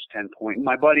 160-inch 10-point.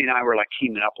 My buddy and I were like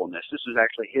teaming up on this. This was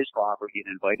actually his property. He'd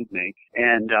invited me,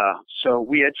 and so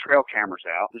we had trail cameras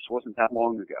out. This wasn't that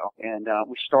long ago, and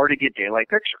we started to get daylight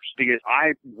pictures because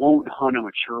I won't hunt a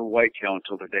mature whitetail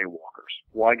until they're day walkers.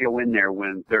 Why go in there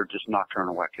when they're just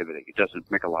nocturnal activity? It doesn't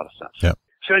make a lot of sense. Yep.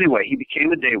 So anyway, he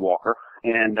became a day walker,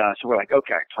 and so we're like,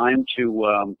 okay, time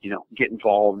to get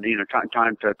involved,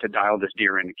 time to dial this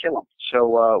deer in and kill him.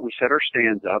 So we set our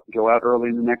stands up, go out early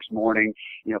in the next morning,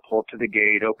 pull up to the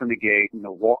gate, open the gate,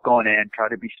 walk on in, try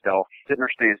to be stealth. Sit in our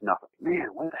stands, nothing. Man,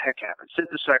 what the heck happened? Sit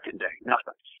the second day,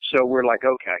 nothing. So we're like,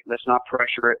 okay, let's not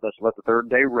pressure it. Let's let the third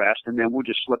day rest, and then we'll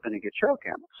just slip in and get trail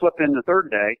camera. Slip in the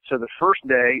third day. So the first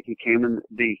day he came in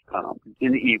the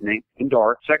evening in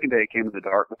dark. Second day he came in the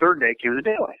dark. The third day came in the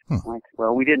daylight. Like,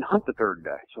 well, we didn't hunt the third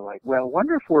day. So like, well,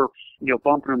 wonder if we're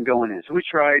bumping them going in. So we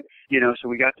tried, so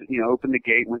we got to open the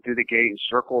gate, went through the gate and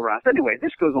circle around. So anyway,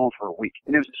 this goes on for a week,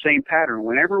 and it was the same pattern.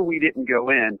 Whenever we didn't go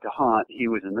in to hunt, he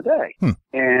was in the day.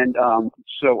 And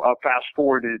so I'll fast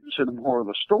forward to the moral of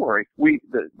the story. We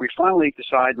finally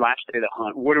decide last day of the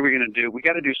hunt, what are we going to do? We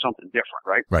got to do something different,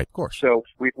 right? Right, of course. So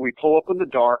we pull up in the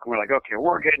dark, and we're like, okay,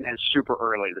 we're getting in super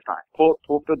early this time. Pull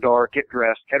up the dark, get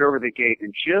dressed, head over the gate,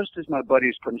 and just as my buddy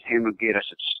was putting his hand on the gate, I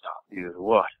said, stop. He goes,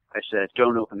 what? I said,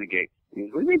 don't open the gate. He goes,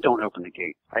 what do you mean don't open the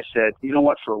gate? I said, you know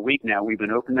what, for a week now, we've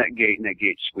been opening that gate, and that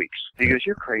gate squeaks. He goes,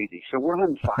 you're crazy. So we're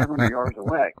hunting 500 yards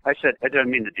away. I said, that doesn't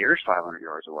mean the deer's 500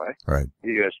 yards away. Right.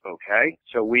 He goes, okay.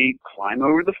 So we climb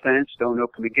over the fence, don't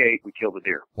open the gate, we kill the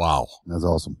deer. Wow. That's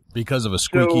awesome. Because of a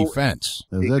squeaky fence.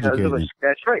 That was educating.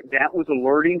 That's right. That was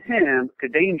alerting him to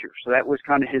danger. So that was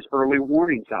kind of his early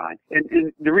warning sign.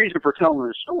 And the reason for telling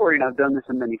the story, and I've done this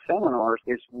in many seminars,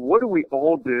 is what do we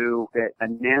all do that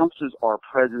announces our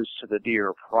presence to the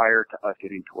deer prior to us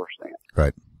getting to our stand?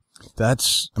 Right.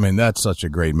 That's such a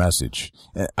great message.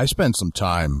 I spent some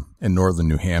time in northern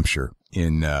New Hampshire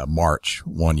in March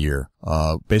one year,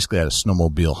 basically at a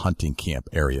snowmobile hunting camp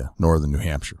area, northern New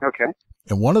Hampshire. Okay.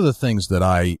 And one of the things that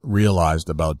I realized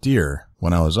about deer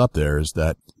when I was up there is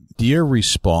that deer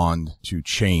respond to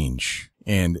change.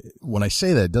 And when I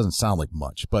say that, it doesn't sound like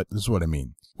much, but this is what I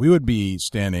mean. We would be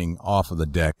standing off of the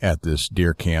deck at this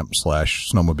deer camp /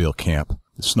 snowmobile camp,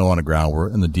 the snow on the ground, we're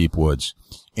in the deep woods,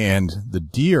 and the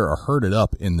deer are herded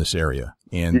up in this area.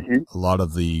 And a lot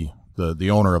of the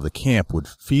owner of the camp would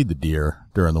feed the deer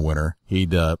during the winter.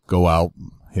 He'd go out.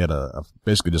 He had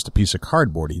basically just a piece of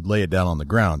cardboard. He'd lay it down on the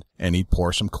ground and he'd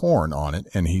pour some corn on it,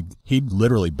 and he'd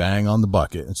literally bang on the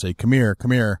bucket and say, come here,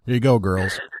 here you go,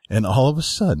 girls. And all of a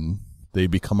sudden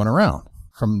they'd be coming around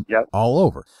from all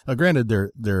over. Now, granted,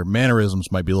 their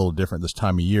mannerisms might be a little different this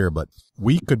time of year, but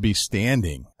we could be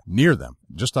standing near them,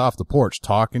 just off the porch,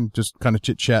 talking, just kind of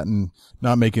chit-chatting,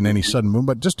 not making any sudden move,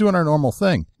 but just doing our normal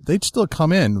thing. They'd still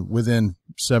come in within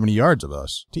 70 yards of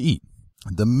us to eat.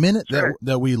 The minute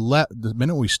the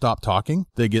minute we stop talking,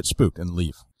 they get spooked and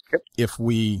leave. Yep. If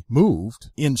we moved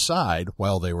inside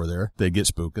while they were there, they'd get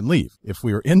spooked and leave. If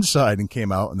we were inside and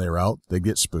came out and they were out, they'd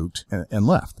get spooked and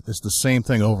left. It's the same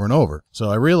thing over and over. So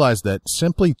I realized that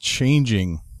simply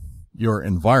changing your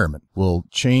environment will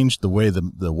change the way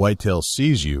the whitetail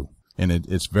sees you, and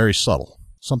it's very subtle.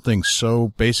 Something so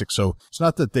basic. So it's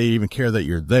not that they even care that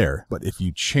you're there, but if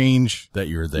you change that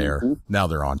you're there, now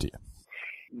they're on to you.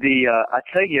 I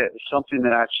tell you something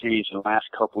that I've changed in the last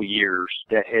couple of years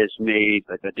that has made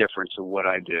a difference in what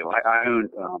I do. I own,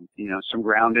 some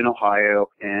ground in Ohio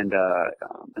and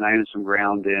I own some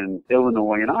ground in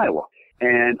Illinois and Iowa.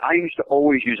 And I used to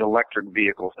always use electric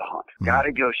vehicles to hunt.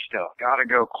 Gotta go stealth. Gotta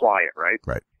go quiet, right?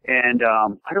 Right. And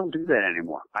I don't do that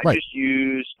anymore. I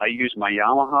use my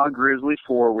Yamaha Grizzly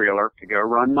 4-wheeler to go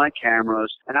run my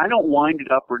cameras, and I don't wind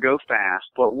it up or go fast.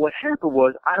 But what happened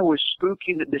was I was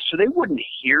spooking this, so they wouldn't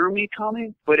hear me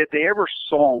coming, but if they ever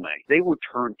saw me, they would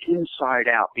turn inside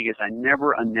out because I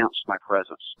never announced my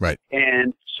presence. Right.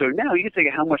 And so now you think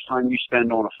of how much time you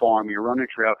spend on a farm. You're running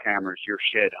trail cameras, you're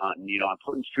shed hunting, I'm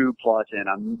putting food plots in,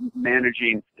 I'm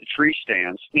managing the tree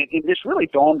stands. And this really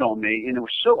dawned on me, and it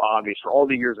was so obvious for all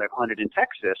the years years I've hunted in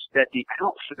Texas, that the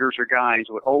outfitters or guys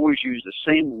would always use the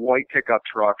same white pickup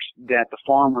trucks that the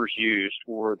farmers used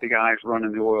for the guys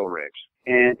running the oil rigs.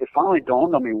 And it finally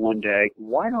dawned on me one day,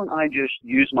 why don't I just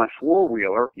use my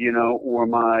four-wheeler, or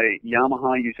my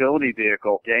Yamaha utility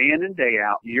vehicle day in and day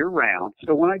out, year-round,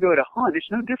 so when I go to hunt, it's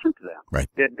no different to them. Right.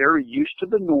 That they're used to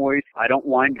the noise. I don't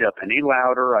wind it up any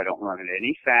louder. I don't run it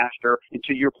any faster. And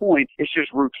to your point, it's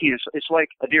just routine. It's like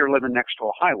a deer living next to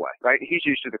a highway, right? He's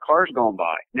used to the cars going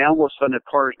by. Now, all of a sudden, if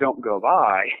cars don't go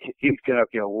by, he's going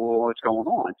to go, well, what's going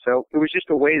on? So it was just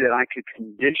a way that I could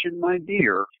condition my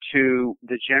deer to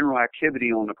the general activity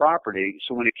on the property,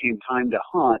 so when it came time to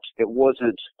hunt, it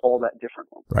wasn't all that different.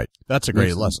 Right. That's a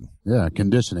great lesson. Yeah,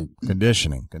 conditioning. Well,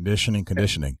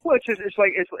 it's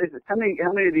like how many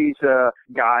of these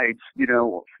guides,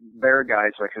 bear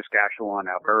guides like Saskatchewan,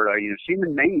 Alberta, see them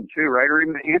in Maine too, right? Or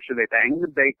even New Hampshire, they bang the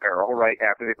bait barrel right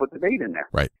after they put the bait in there.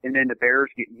 Right. And then the bears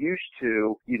get used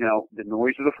to, the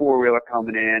noise of the four-wheeler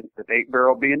coming in, the bait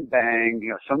barrel being banged.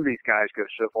 Some of these guys go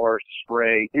so far as to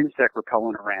spray insect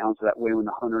repellent around, so that way when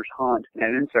the hunters hunt,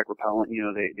 and insect repellent,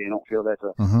 they don't feel that's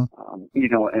a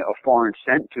foreign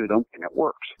scent to them, and it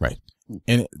works. Right.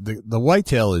 And the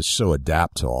whitetail is so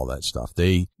adapt to all that stuff.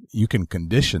 You can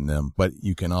condition them, but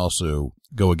you can also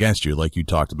go against you, like you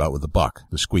talked about with the buck,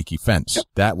 the squeaky fence. Yep.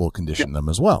 That will condition them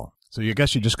as well. So I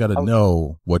guess you just got to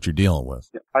know what you're dealing with.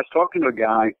 I was talking to a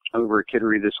guy over at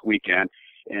Kittery this weekend,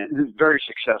 and he's a very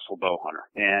successful bow hunter.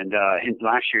 And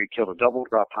last year he killed a double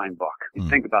drop tine buck.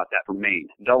 Think about that for Maine.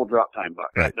 Double drop tine buck.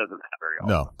 Right. That doesn't happen very often.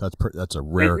 No, that's a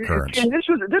rare occurrence. And this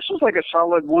was like a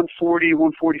solid 140,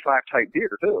 145 type deer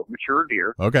too, mature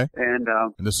deer. Okay. And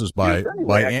this is by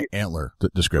antler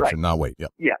description, right. Not weight.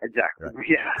 Yep. Yeah, exactly. Right.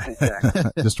 Yeah,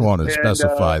 exactly. Just wanted to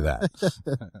specify that.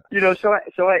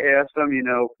 So I asked him,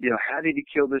 how did he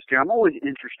kill this deer? I'm always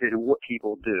interested in what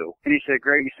people do. And he said,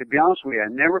 Greg, to be honest with you, I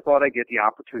never thought I'd get the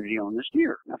opportunity on this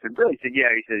deer. And I said, really? He said, yeah.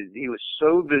 He said, he was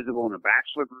so visible in the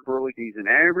bachelor group early season.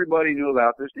 Everybody knew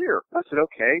about this deer. I said,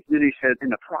 okay. Then he said,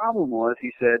 and the problem was,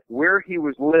 he said, where he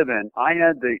was living, I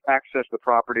had the access to the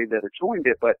property that adjoined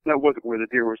it, but that wasn't where the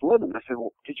deer was living. I said,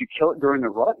 well, did you kill it during the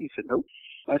rut? He said, nope.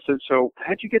 I said, so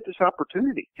how'd you get this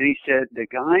opportunity? And he said, the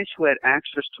guys who had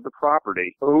access to the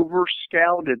property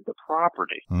over-scouted the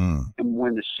property. And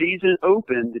when the season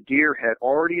opened, the deer had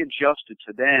already adjusted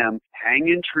to them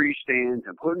hanging tree stands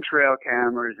and putting trail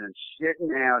cameras and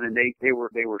sitting out. And they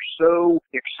were so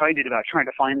excited about trying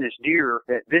to find this deer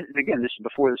that this is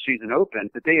before the season opened,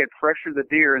 that they had pressured the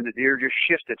deer, and the deer just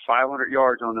shifted 500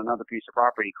 yards on another piece of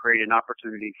property, created an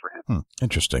opportunity for him.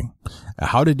 Interesting.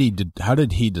 How did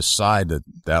he decide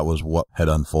that was what had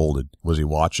unfolded? Was he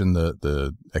watching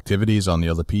the activities on the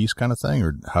other piece kind of thing,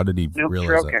 or how did he realize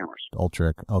trail that? Cameras. All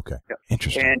trick. Okay. Yep.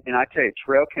 Interesting. And I tell you,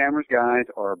 trail cameras, guys,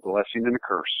 are a blessing and a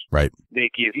curse. Right. They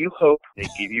give you hope. They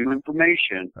give you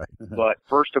information. Right. But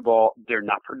first of all, they're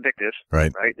not predictive.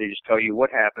 Right. Right. They just tell you what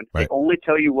happened. Right. They only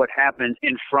tell you what happens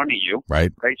in front of you.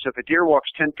 Right. Right. So if a deer walks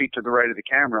 10 feet to the right of the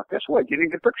camera, guess what? You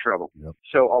didn't get a picture of them. Yep.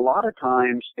 So a lot of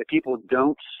times, if people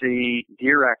don't see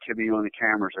deer activity on the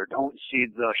cameras or don't see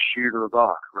the shooter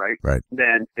buck, right? Right.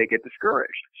 Then they get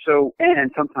discouraged. So,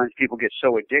 and sometimes people get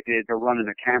so addicted, they're running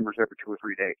the cameras every 2 or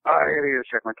 3 days. I gotta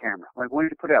check my camera. Like, when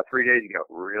did you put it out? 3 days ago.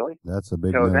 Really? That's a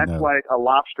big So no-no. that's like a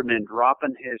lobsterman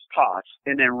dropping his pots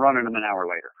and then running them an hour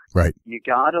later. Right. You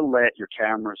gotta let your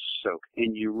cameras soak,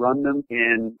 and you run them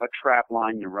in a trap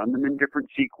line, you run them in different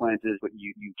sequences, but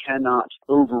you cannot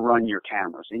overrun your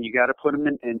cameras, and you gotta put them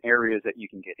in areas that you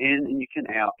can get in and you can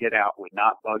get out with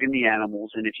not bugging the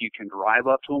animals. And if you can drive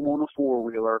up to them on a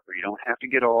four-wheeler, or you don't have to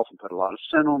get off and put a lot of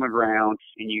scent on the ground,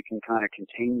 and you can kind of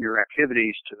contain your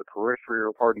activities to the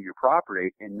peripheral part of your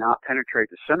property and not penetrate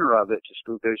the center of it to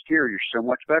spook those deer, you're so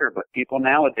much better. But people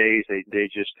nowadays, their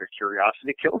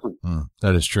curiosity kills them.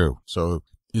 That is true. So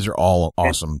these are all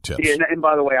awesome tips. Yeah, and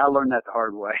by the way, I learned that the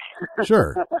hard way.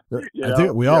 Sure. I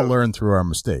think we all learn through our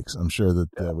mistakes. I'm sure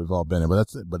that we've all been there,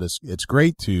 but it's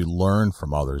great to learn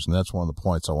from others. And that's one of the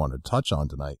points I wanted to touch on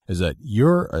tonight, is that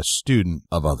you're a student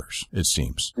of others, it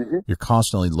seems. Mm-hmm. You're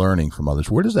constantly learning from others.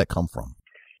 Where does that come from?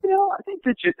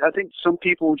 I think some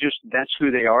people just, that's who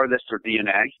they are. That's their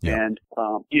DNA. Yeah. And,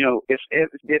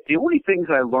 if the only things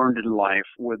I learned in life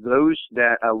were those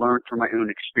that I learned from my own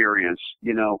experience,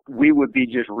 we would be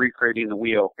just recreating the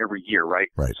wheel every year, right?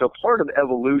 Right. So part of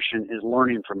evolution is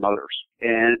learning from others.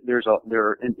 And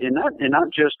not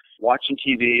just watching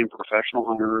TV and professional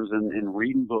hunters and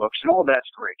reading books, and all that's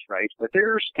great, right? But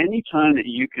there's any time that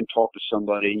you can talk to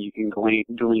somebody and you can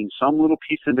glean some little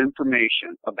piece of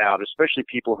information about, especially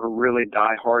people who really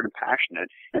diehard and passionate.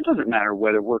 It doesn't matter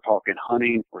whether we're talking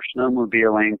hunting or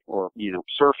snowmobiling or,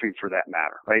 surfing for that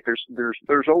matter, right?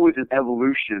 There's always an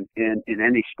evolution in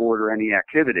any sport or any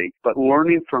activity, but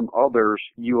learning from others,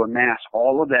 you amass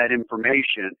all of that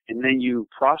information and then you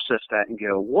process that and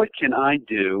go, what can I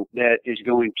do that is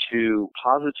going to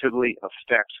positively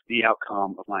affect the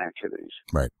outcome of my activities?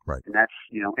 Right. And that's,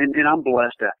 and I'm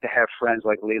blessed to have friends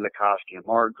like Lee Lakoski and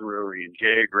Mark Drury and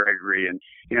Jay Gregory and,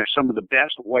 some of the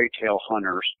best whitetail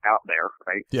hunters out there,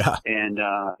 right? Yeah. And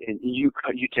you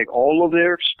take all of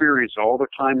their experience, all their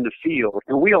time in the field,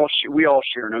 and we all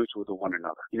share notes with one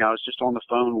another. I was just on the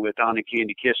phone with Don and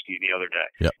Candy Kiske the other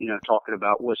day, yep. Talking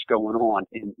about what's going on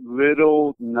and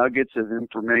little nuggets of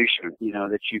information,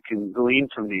 that you can glean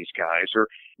from these guys. Or,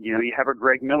 you have a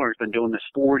Greg Miller who's been doing this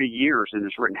 40 years and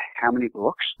has written how many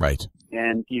books? Right.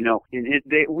 And,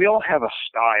 we all have a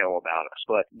style about us,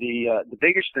 but the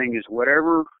biggest thing is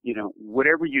whatever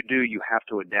you do, you have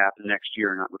to adapt the next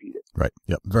year and not repeat it. Right.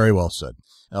 Yep. Very well said.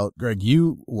 Now, Greg,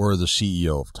 you were the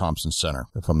CEO of Thompson Center,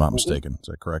 if I'm not mistaken. Is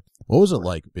that correct? What was it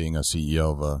like being a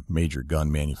CEO of a major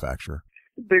gun manufacturer?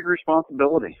 Big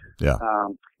responsibility. Yeah.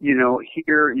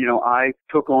 Here, I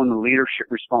took on the leadership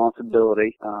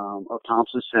responsibility of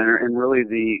Thompson Center and really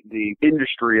the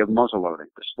industry of muzzleloading,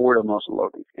 the sport of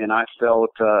muzzleloading. And I felt,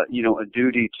 a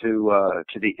duty to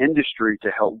the industry to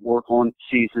help work on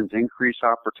seasons, increase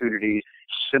opportunities,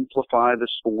 simplify the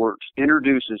sport,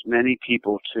 introduce as many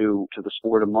people to the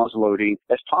sport of muzzleloading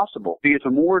as possible. Because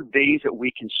the more days that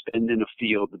we can spend in a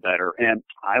field, the better. And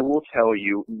I will tell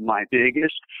you, my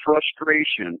biggest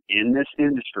frustration in this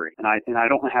industry, and I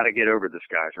don't know how to get over this,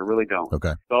 guys. I really don't.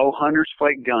 Okay. Bow hunters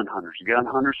fight gun hunters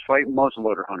fight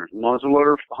muzzleloader hunters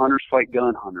hunters fight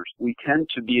gun hunters. We tend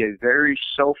to be a very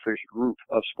selfish group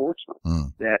of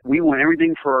sportsmen that we want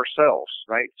everything for ourselves,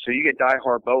 right? So you get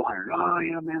diehard bow hunters. Oh,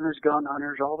 yeah, man, those gun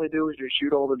hunters, all they do is just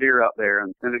shoot all the deer out there.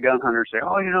 And then the gun hunters say,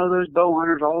 oh, those bow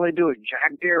hunters, all they do is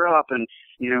jack deer up and,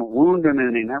 wound them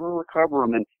and they never recover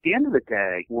them. And at the end of the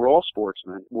day, we're all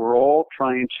sportsmen. We're all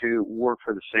trying to work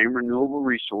for the same renewable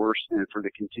resource and for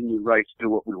the continued right to do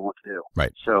what we want to do.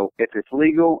 Right. So if it's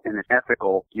legal and it's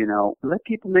ethical, let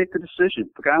people make the decision.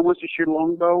 If a guy wants to shoot a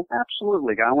longbow,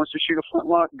 absolutely. If a guy wants to shoot a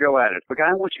flintlock, go at it. If a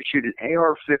guy wants to shoot an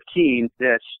AR-15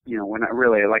 that's, we're not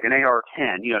really like an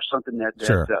AR-10, something that's,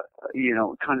 sure.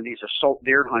 Kind of these assault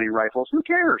deer hunting rifles, who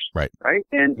cares? Right. Right.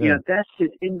 And, that's his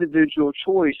individual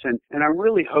choice. And I'm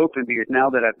really hoping, because now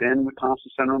that I've been with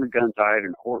Thompson Center on the gun side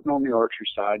and Horton on the archery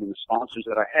side and the sponsors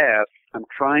that I have, I'm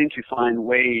trying to find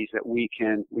ways that we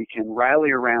can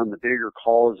rally around the bigger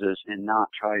causes and not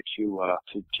try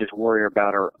to just worry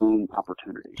about our own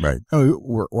opportunities. Right.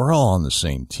 We're all on the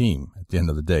same team at the end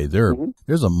of the day.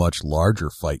 There's a much larger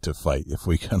fight to fight if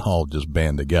we can all just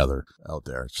band together out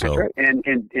there. So that's right.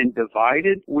 And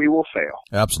divided, we will fail.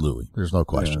 Absolutely. There's no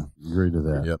question. Yeah, agree to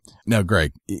that. Yep. Now,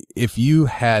 Greg, if you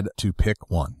had to pick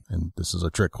one, and this is a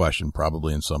trick question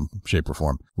probably in some shape or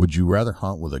form, would you rather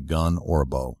hunt with a gun or a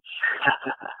bow?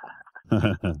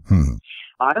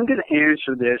 I'm going to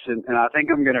answer this, and I think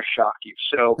I'm going to shock you.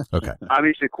 So, okay.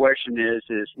 Obviously, the question is,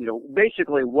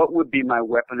 basically, what would be my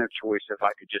weapon of choice if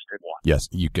I could just pick one? Yes,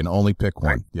 you can only pick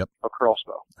one. Right. Yep. A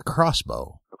crossbow. A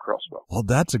crossbow. A crossbow. Well,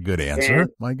 that's a good answer.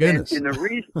 My goodness. And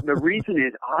the reason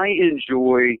is I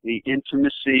enjoy the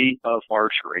intimacy of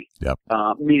archery. Yep.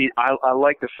 Meaning I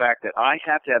like the fact that I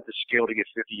have to have the skill to get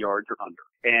 50 yards or under.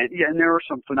 And there are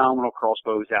some phenomenal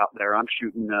crossbows out there. I'm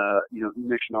shooting,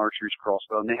 Mission Archery's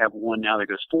crossbow, and they have one now that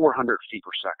goes 400 feet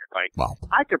per second, right? Wow.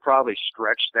 I could probably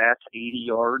stretch that to 80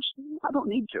 yards. I don't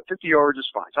need to. 50 yards is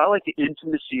fine. So I like the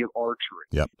intimacy of archery.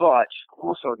 Yep. But I'm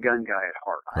also a gun guy at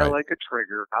heart. Right. I like a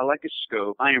trigger. I like a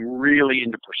scope. I am really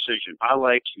into precision. I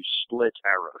like to split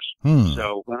arrows.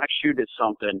 So when I shoot at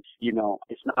something,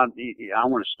 it's not, I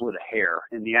want to split a hair.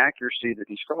 And the accuracy that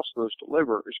these crossbows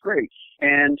deliver is great.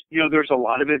 And, there's a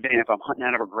lot of advantage. If I'm hunting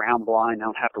out of a ground blind, I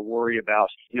don't have to worry about,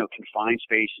 confined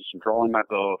spaces and drawing my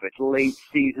bow. If it's late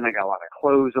season, I got a lot of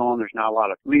clothes on. There's not a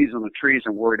lot of leaves on the trees.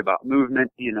 I'm worried about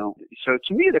movement, So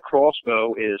to me, the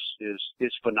crossbow is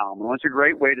phenomenal. It's a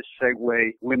great way to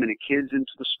segue women and kids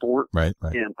into the sport. Right.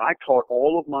 And I taught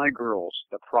all of my girls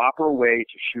the proper way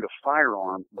to shoot a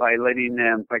firearm by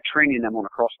training them on a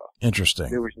crossbow. Interesting.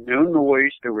 There was no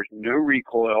noise. There was no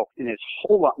recoil. And it's a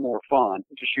whole lot more fun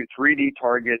to shoot 3D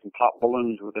targets and pop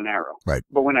balloons with an arrow. Right.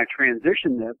 But when I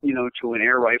transitioned them, to an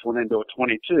air rifle and then to a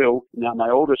 22, now my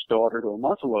oldest daughter to a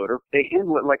muzzleloader, they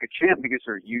handle it like a champ because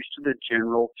they're used to the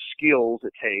general skills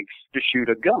it takes to shoot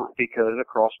a gun, because a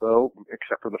crossbow,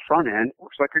 except for the front end,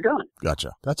 looks like a gun.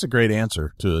 Gotcha. That's a great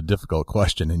answer to a difficult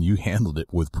question, and you handled it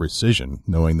with precision. precision,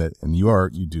 knowing that, and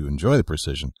you do enjoy the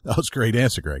precision. That was a great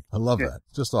answer, Greg. I love that.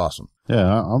 Just awesome.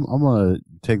 Yeah, I'm going to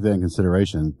take that in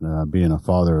consideration, being a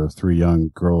father of 3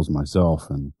 young girls myself,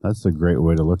 and that's a great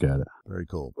way to look at it. Very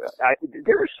cool.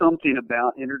 There is something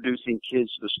about introducing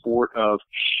kids to the sport of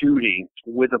shooting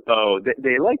with a bow.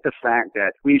 They like the fact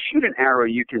that when you shoot an arrow,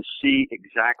 you can see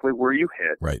exactly where you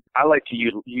hit. Right. I like to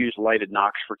use lighted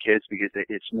nocks for kids because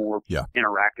it's more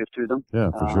interactive to them.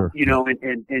 Yeah, for sure. You know,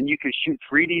 and you can shoot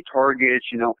 3D targets.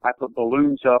 You know, I put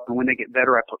balloons up, and when they get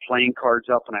better, I put playing cards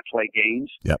up and I play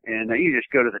games. Yep. And you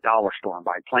just go to the dollar store and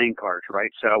buy playing cards,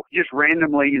 right? So just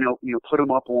randomly, you know, put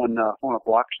them up on a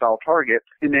block style target,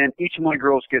 and then each of my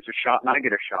girls gets a shot and I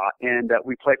get a shot, and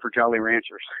we play for Jolly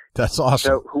Ranchers. That's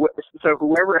awesome. So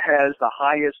whoever has the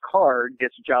highest card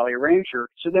gets a Jolly Rancher.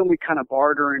 So then we kind of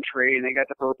barter and trade, and they got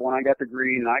the purple and I got the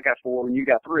green and I got 4 and you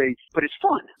got 3, but it's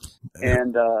fun.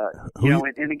 And, you know,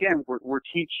 and again, we're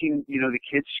teaching, you know, the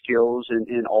kids skills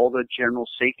and all the general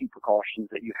safety precautions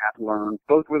that you have to learn,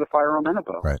 both with a firearm and a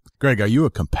bow. Right. Greg, are you a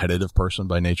competitive person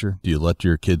by nature? Do you let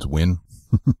your kids win?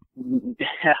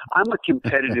 I'm a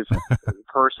competitive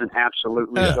person,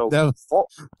 absolutely. Yeah, so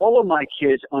all of my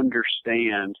kids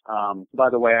understand. By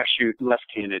the way, I shoot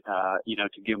left-handed, you know,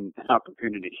 to give them an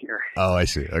opportunity here. Oh, I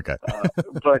see. Okay.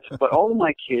 But all of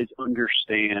my kids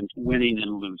understand winning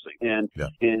and losing, and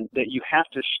that you have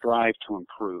to strive to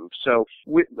improve. So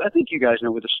I think you guys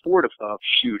know with the sport of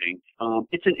shooting,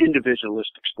 it's an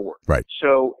individualistic sport. Right.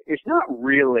 So it's not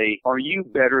really, are you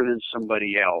better than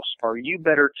somebody else? Are you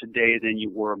better today than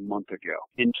you were a month ago?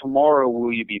 And tomorrow,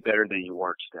 will you be better than you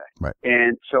are today? Right.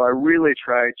 And so I really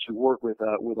try to work with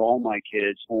all my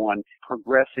kids on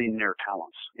progressing their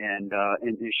talents and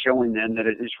showing them that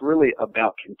it is really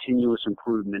about continuous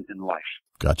improvement in life.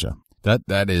 Gotcha.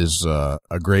 That is a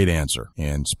great answer,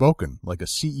 and spoken like a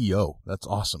CEO. That's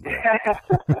awesome.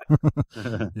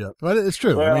 Yeah, but it's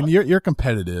true. Well, I mean, you're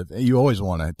competitive. You always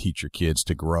want to teach your kids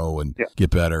to grow and get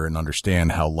better and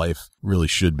understand how life really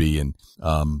should be. And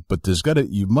but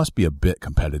you must be a bit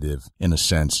competitive in a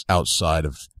sense outside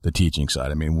of the teaching side.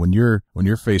 I mean, when you're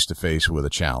face to face with a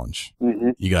challenge,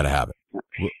 you got to have it.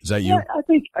 Is that you? Yeah,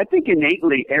 I think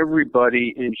innately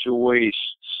everybody enjoys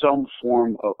some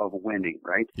form of winning,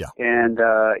 right? Yeah. And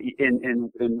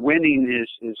winning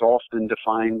is often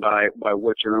defined by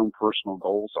what your own personal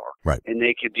goals are. Right. And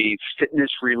they could be fitness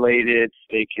related,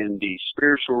 they can be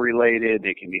spiritual related,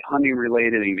 they can be hunting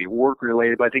related, they can be work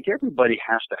related, but I think everybody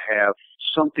has to have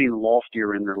something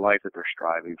loftier in their life that they're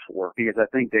striving for, because I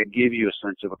think they give you a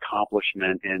sense of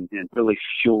accomplishment and really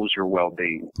fuels your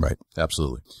well-being. Right.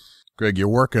 Absolutely. Greg, you're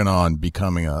working on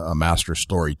becoming a master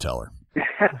storyteller.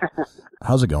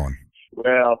 How's it going?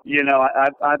 Well, you know,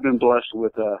 I've been blessed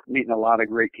with meeting a lot of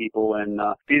great people and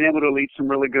being able to lead some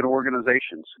really good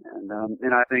organizations. And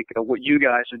I think what you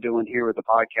guys are doing here with the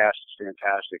podcast is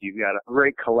fantastic. You've got a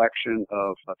great collection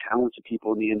of talented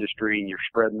people in the industry, and you're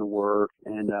spreading the word.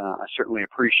 And I certainly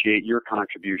appreciate your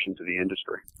contribution to the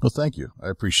industry. Well, thank you. I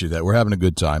appreciate that. We're having a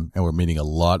good time, and we're meeting a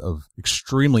lot of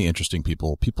extremely interesting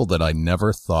people that I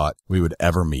never thought we would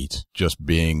ever meet, just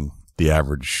being the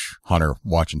average hunter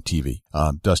watching TV.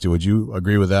 Dusty, would you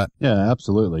agree with that? Yeah,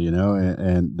 absolutely. You know,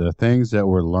 and the things that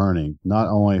we're learning, not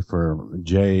only for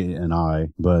Jay and I,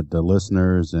 but the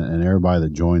listeners and everybody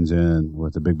that joins in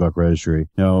with the Big Buck Registry,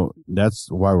 you know, that's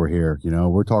why we're here. You know,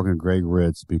 we're talking to Gregg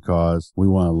Ritz because we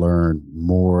want to learn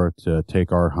more to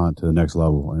take our hunt to the next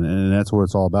level. And that's what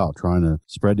it's all about, trying to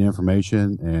spread the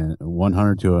information and one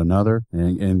hunter to another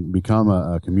and become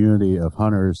a community of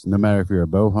hunters, no matter if you're a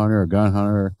bow hunter, a gun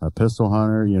hunter, a pistol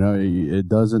hunter, you know, it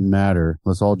doesn't matter.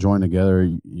 Let's all join together,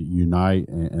 unite,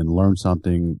 and learn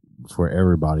something for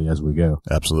everybody as we go.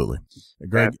 Absolutely.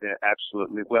 Greg?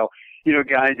 Absolutely. Well, you know,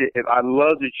 guys, I'd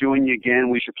love to join you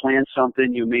again. We should plan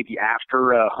something, you know, maybe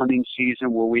after hunting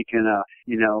season where we can,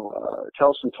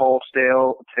 tell some tall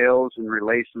tales and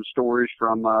relay some stories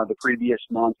from the previous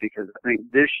month, because I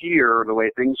think this year, the way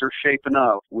things are shaping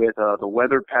up with the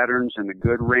weather patterns and the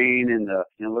good rain and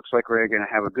it looks like we're going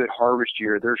to have a good harvest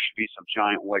year, there should be some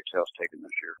giant whitetails taken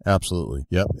this year. Absolutely.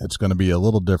 Yep. It's going to be a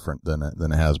little different than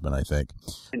it has been, I think.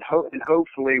 And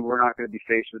hopefully we're not going to be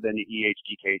faced with any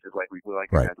EHD cases like we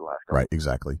had the last couple. Right,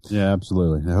 exactly. Yeah,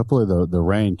 absolutely. And hopefully the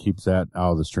rain keeps that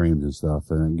out of the streams and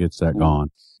stuff and gets that gone.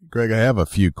 Greg, I have a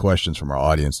few questions from our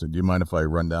audience. Do you mind if I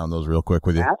run down those real quick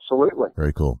with you? Absolutely.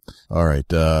 Very cool. All right.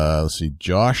 Let's see.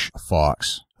 Josh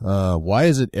Fox. Why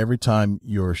is it every time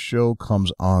your show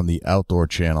comes on the Outdoor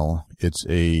Channel, it's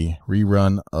a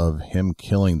rerun of him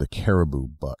killing the caribou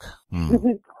buck?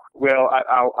 Well,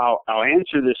 I'll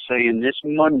answer this saying this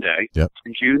Monday, Yep.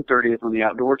 June 30th on the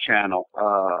Outdoor Channel,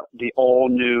 the all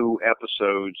new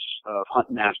episodes of Hunt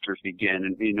Masters begin.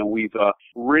 And, we've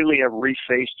really have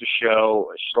refaced the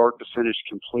show, start to finish,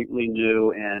 completely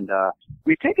new. And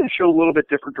we've taken the show a little bit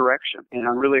different direction. And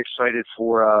I'm really excited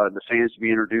for the fans to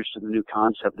be introduced to the new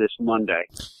concept this Monday.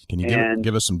 Can you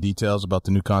give us some details about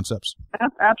the new concepts?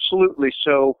 Absolutely.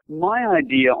 So my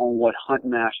idea on what Hunt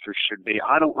Masters should be,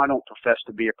 I don't profess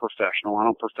to be a professional. I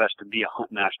don't profess to be a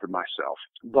Hunt Master myself.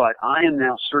 But I am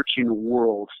now searching the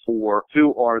world for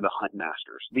who are the Hunt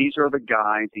Masters. These are the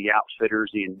guys, the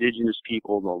outfitters, the indigenous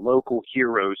people, the local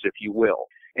heroes, if you will.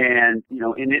 And,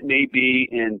 and it may be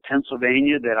in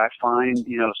Pennsylvania that I find,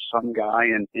 some guy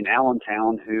in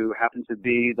Allentown who happens to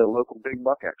be the local big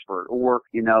buck expert. Or,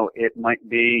 it might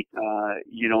be,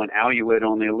 an Aleut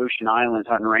on the Aleutian Islands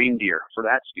hunting reindeer for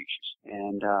that species.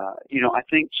 And, I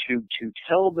think to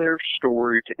tell their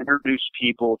story, to introduce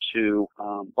people to,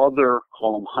 other,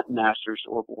 call them Hunt Masters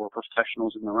or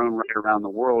professionals in their own right around the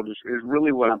world is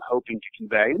really what I'm hoping to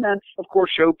convey. And then, of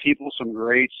course, show people some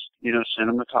great,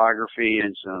 cinematography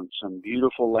and some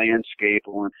beautiful landscape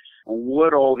on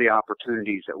what all the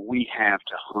opportunities that we have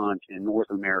to hunt in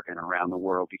North America and around the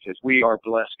world, because we are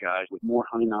blessed, guys, with more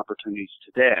hunting opportunities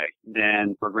today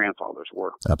than our grandfathers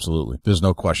were. Absolutely. There's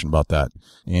no question about that.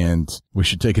 And we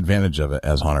should take advantage of it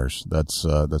as hunters. That's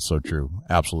so true.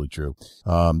 Absolutely true.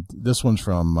 This one's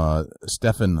from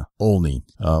Stefan Olney.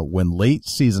 When late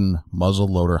season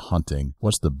muzzleloader hunting,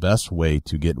 what's the best way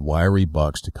to get wiry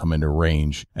bucks to come into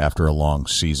range after a long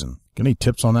season? Got any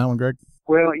tips on that one, Greg?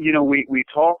 Well, we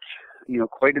talked,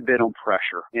 quite a bit on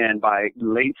pressure. And by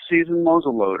late season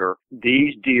muzzleloader,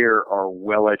 these deer are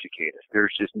well educated.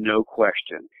 There's just no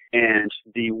question. And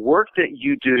the work that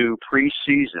you do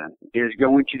pre-season is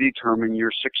going to determine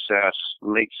your success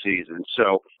late season.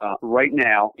 So right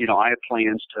now, I have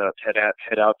plans to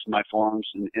head out to my farms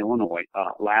in Illinois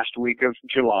last week of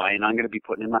July, and I'm going to be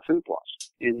putting in my food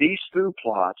plots. And these food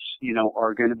plots,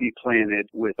 are going to be planted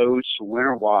with oats,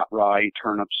 winter rye,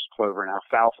 turnips, clover, and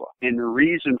alfalfa. And the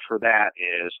reason for that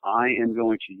is I am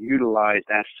going to utilize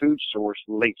that food source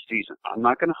late season. I'm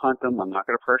not going to hunt them. I'm not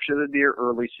going to pressure the deer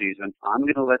early season. I'm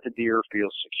going to let the deer feel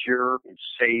secure and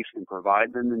safe and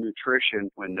provide them the nutrition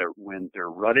when they're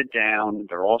rutted down,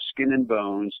 they're all skin and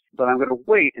bones. But I'm going to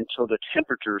wait until the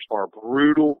temperatures are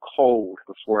brutal cold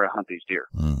before I hunt these deer.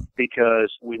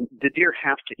 Because when the deer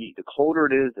have to eat, the colder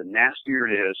it is, the nastier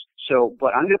it is. So,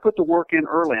 but I'm going to put the work in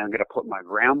early. I'm going to put my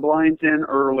ground blinds in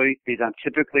early, because I'm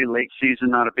typically late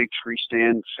season not a big tree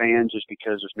stand fan, just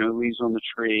because there's no leaves on the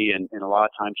tree, and a lot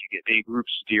of times you get big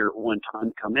groups of deer at one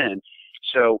time come in.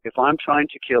 So if I'm trying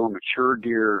to kill a mature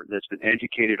deer that's been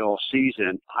educated all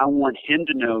season, I want him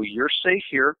to know you're safe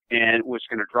here, and what's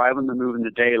going to drive him to move in the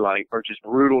daylight are just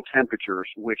brutal temperatures,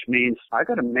 which means I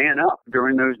got to man up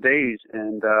during those days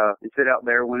and sit out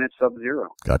there when it's sub-zero.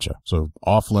 Gotcha. So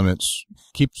off limits,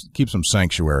 keep some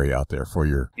sanctuary out there for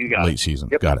your late season.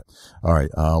 Yep. Got it. All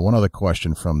right. One other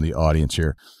question from the audience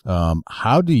here.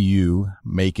 How do you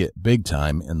make it big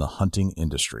time in the hunting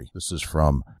industry? This is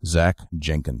from Zach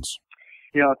Jenkins.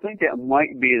 I think that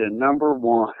might be the number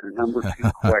one or number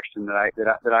two question that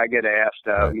I get asked,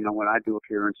 when I do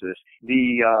appearances.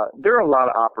 There are a lot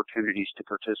of opportunities to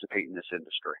participate in this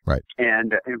industry. Right.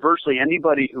 And virtually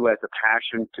anybody who has a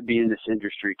passion to be in this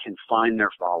industry can find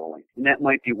their following. And that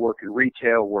might be working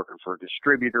retail, working for a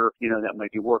distributor, that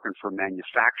might be working for a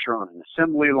manufacturer on an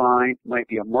assembly line, might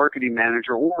be a marketing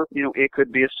manager, or, it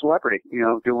could be a celebrity,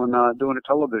 doing a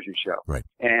television show. Right.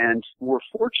 And we're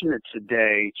fortunate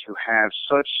today to have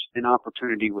such an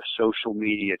opportunity with social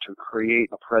media to create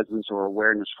a presence or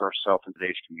awareness for ourselves in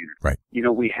today's community. Right.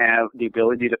 We have the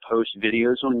ability to post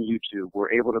videos on YouTube.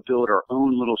 We're able to build our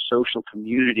own little social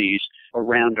communities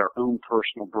around our own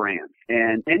personal brand.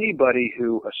 And anybody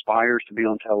who aspires to be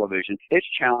on television, it's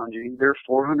challenging. There are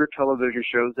 400 television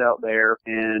shows out there,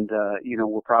 and,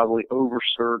 we're probably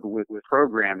overserved with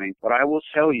programming. But I will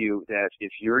tell you that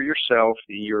if you're yourself,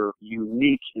 you're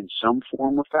unique in some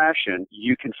form or fashion,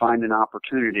 you can find an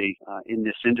opportunity in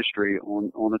this industry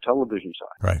on the television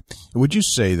side. Right. Would you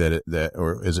say that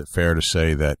or is it fair to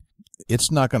say that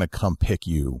it's not going to come pick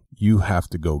you? You have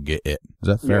to go get it. Is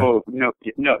that fair?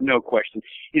 No question.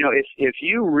 If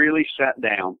you really sat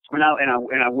down, and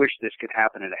I wish this could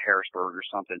happen at a Harrisburg or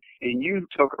something, and you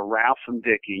took a Ralph and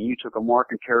Dickey, and you took a Mark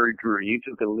and Terry Drew, and you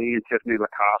took a Lee and Tiffany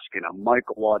Lakoski, and a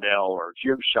Michael Waddell or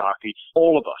Jim Shockey,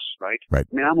 all of us, right? Right.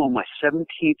 I'm on my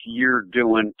 17th year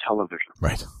doing television.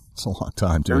 Right. It's a long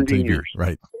time. 17 years.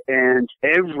 Right. And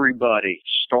everybody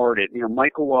started,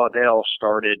 Michael Waddell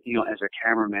started, as a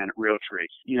cameraman at Realtree.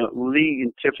 Lee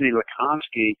and Tiffany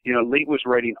Lakomsky, Lee was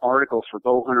writing articles for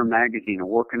Bowhunter magazine and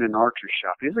working in an archery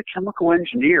shop. He was a chemical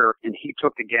engineer, and he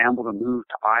took the gamble to move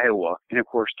to Iowa. And of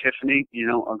course, Tiffany,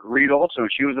 agreed also. And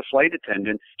she was a flight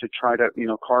attendant to try to,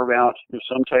 carve out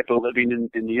some type of living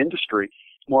in the industry.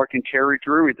 Mark and Terry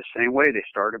Drury the same way. They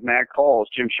started Mad Calls.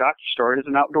 Jim Shockey started as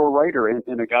an outdoor writer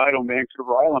and a guide on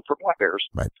Vancouver Island for black bears.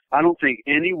 Right. I don't think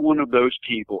any one of those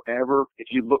people ever, if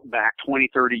you look back 20,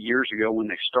 30 years ago when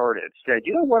they started, said,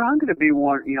 you know what, I'm going to be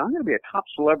I'm going to be a top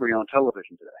celebrity on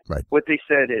television today. Right. What they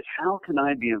said is, how can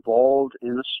I be involved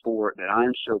in a sport that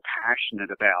I'm so passionate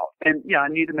about? And yeah, I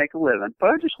need to make a living, but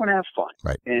I just want to have fun.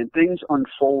 Right. And things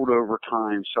unfold over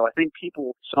time. So I think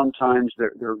people sometimes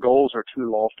their goals are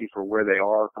too lofty for where they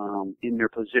are in their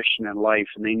position in life,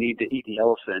 and they need to eat the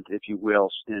elephant, if you will,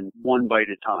 in one bite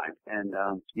at a time. And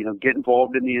get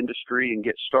involved in the industry and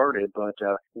get started, but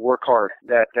work hard.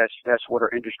 That's what our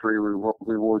industry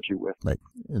rewards you with. Right.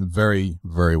 Very,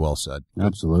 very well said.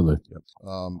 Absolutely. Yep.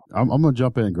 I'm going to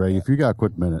jump in, Greg. If you got a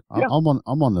quick minute, Yeah.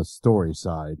 I'm on the story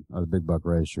side of the Big Buck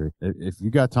Registry. If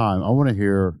you got time, I want to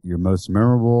hear your most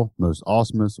memorable, most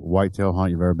awesomest whitetail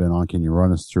hunt you've ever been on. Can you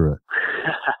run us through it?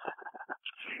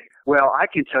 Well, I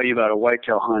can tell you about a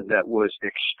whitetail hunt that was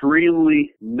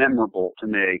extremely memorable to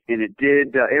me, and it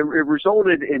did. It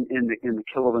resulted in the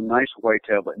kill of a nice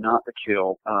whitetail, but not the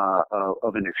kill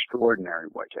of an extraordinary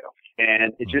whitetail.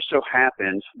 And it just so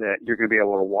happens that you're going to be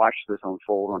able to watch this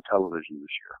unfold on television this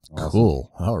year. Awesome.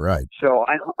 Cool. All right. So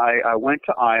I went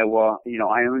to Iowa.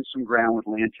 I own some ground with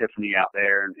Lee and Tiffany out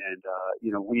there, and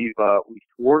we've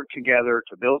worked together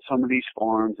to build some of these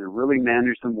farms and really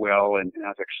manage them well. And I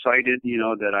was excited,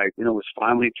 that I was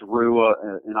finally drew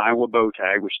an Iowa bow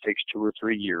tag, which takes 2 or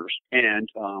 3 years, and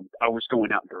I was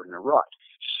going out during the rut.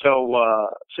 So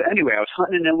anyway, I was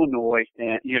hunting in Illinois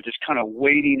and, just kind of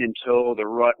waiting until the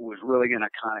rut was really going to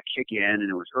kind of kick in, and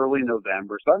it was early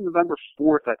November. So about November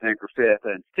 4th, I think, or 5th,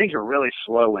 and things are really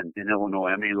slow in Illinois.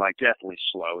 I mean, like deathly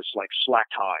slow. It's like slack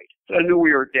tide. So I knew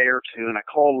we were a day or two, and I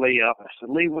called Lee up. I said,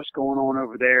 Lee, what's going on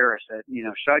over there? I said,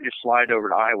 should I just slide over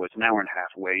to Iowa? It's an hour and a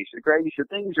half away. He said, Greg,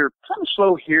 things are kind of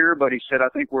slow here, but he said, I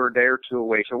think we're a day or two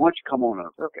away. So why don't you come on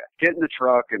over? Okay. Get in the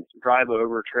truck and drive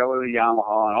over, trailer the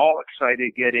Yamaha, and all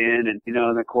excited to get in. And,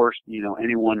 and of course,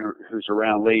 anyone who's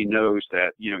around Lee knows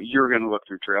that, you're going to look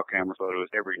through trail camera photos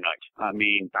every night. I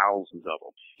mean, thousands of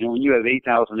them. When you have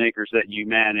 8,000 acres that you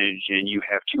manage and you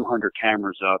have 200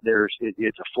 cameras up,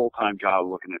 it's a full-time job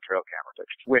looking at trail camera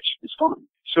pictures, which is fun.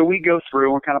 So we go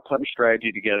through and kind of put a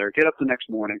strategy together, get up the next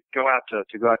morning, go out to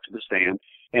the stand.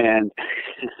 And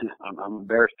I'm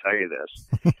embarrassed to tell you this.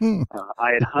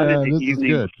 I had hunted the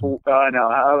evening before. I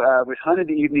was hunted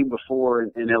the evening before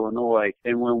in Illinois.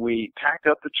 And when we packed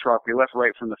up the truck, we left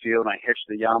right from the field, and I hitched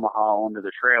the Yamaha onto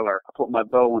the trailer. I put my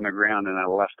bow on the ground, and I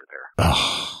left it there.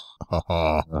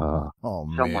 Oh,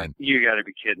 man. So I'm like, you got to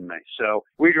be kidding me. So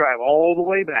we drive all the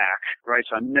way back, right?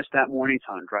 So I missed that morning's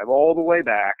hunt. Drive all the way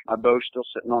back. My bow's still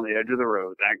sitting on the edge of the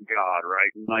road. Thank God,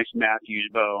 right? Nice Matthews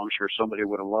bow. I'm sure somebody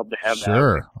would have loved to have that.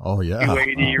 Sure. Oh, yeah.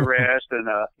 UAD rest and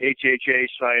a HHA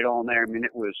sight on there. I mean,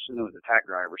 it was a tack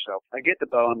driver. So I get the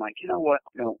bow. I'm like, you know what?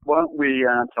 Why don't we,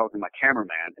 I'm talking to my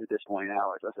cameraman at this point,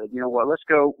 Alex. I said, you know what? Let's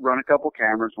go run a couple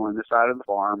cameras on this side of the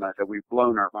farm. I said, we've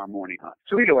blown our morning hunt.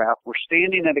 So we go out. We're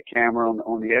standing at a camera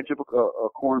on the edge of a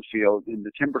cornfield, and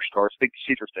the timber starts, big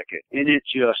cedar thicket, and it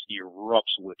just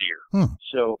erupts with deer.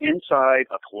 So inside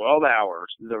of 12 hours,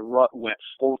 the rut went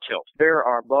full tilt. There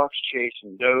are bucks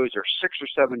chasing does. There's 6 or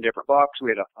 7 different bucks.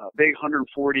 We had a big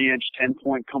 140-inch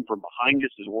 10-point come from behind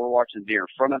us as we're watching deer in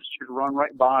front of us to run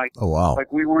right by. Oh, wow.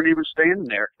 Like we weren't even standing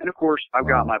there. And of course, I've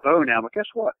got my bow now, but guess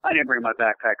what? I didn't bring my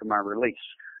backpack and my release.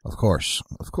 Of course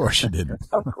you didn't.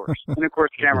 Of course. And of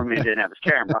course, the cameraman didn't have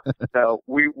his camera. So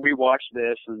we watched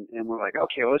this and we're like,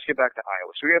 okay, well, let's get back to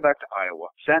Iowa. So we got back to Iowa,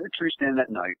 sat in a tree stand that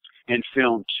night and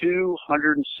filmed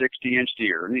 260-inch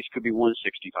deer. And these could be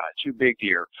 165, 2 big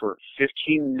deer for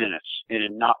 15 minutes in a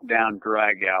knockdown,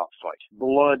 drag out fight.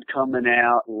 Blood coming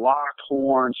out, locked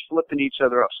horns, flipping each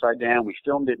other upside down. We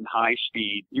filmed it in high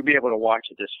speed. You'll be able to watch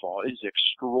it this fall. It is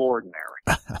extraordinary.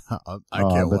 I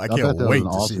can't wait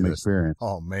to see this. Experience.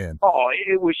 Oh, man. Oh,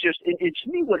 it was just, and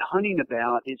to me, what hunting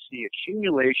about is the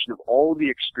accumulation of all the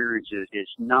experiences. Is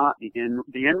not the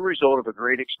end result of a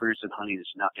great experience in hunting is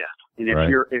not death. And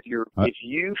if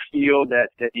you feel that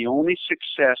the only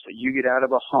success that you get out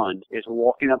of a hunt is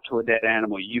walking up to a dead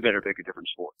animal, you better pick a different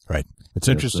sport. Right. It's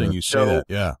interesting you say that.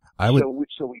 Yeah.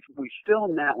 So we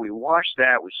filmed that. We watched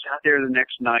that. We sat there the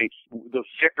next night. The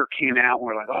victor came out, and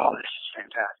we're like, oh, this is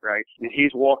fantastic, right? And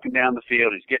he's walking down the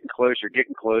field. He's getting closer.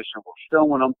 And we're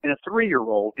filming him. And a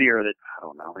 3-year-old deer that, I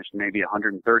don't know, it's maybe a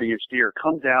 130-inch deer,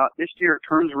 comes out. This deer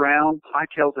turns around,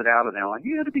 hightails it out of there. I'm like,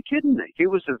 you got to be kidding me. He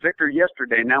was the victor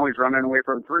yesterday. Now he's running away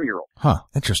from a 3-year-old. Huh.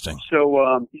 Interesting.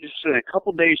 So just a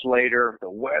couple days later, the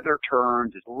weather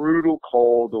turns. It's brutal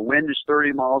cold. The wind is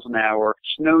 30 miles an hour.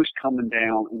 Snow's coming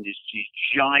down, and these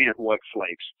giant white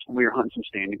flakes. We were hunting some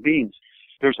standing beans.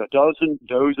 There's a dozen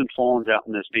does and fawns out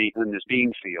in this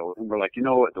bean field, and we're like, you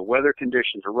know what? The weather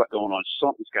conditions are going on.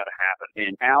 Something's got to happen.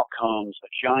 And out comes a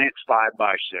giant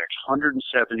 5x6,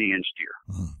 170-inch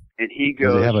deer. Mm. And he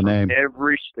goes have a name?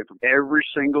 From every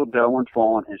single doe and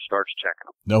fawn and starts checking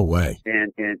them. No way.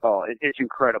 And it's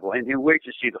incredible. And wait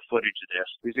to see the footage of this.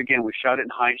 Because again, we shot it in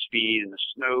high speed and the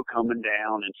snow coming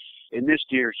down, and this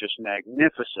deer is just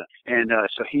magnificent. And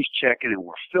so he's checking, and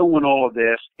we're filming all of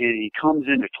this, and he comes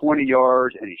into 20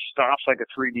 yards, and he stops like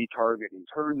a 3D target, and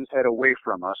turns his head away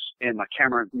from us, and my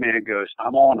cameraman goes,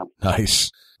 I'm on him. Nice.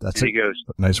 That's and he goes,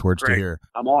 nice words Greg, to hear.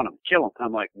 I'm on him. Kill him.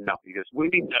 I'm like, no. He goes, what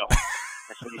do you mean no?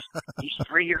 I said, he's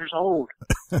 3 years old.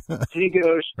 He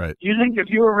goes, right. You think the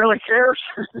viewer really cares?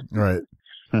 Right.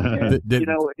 And, did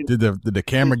the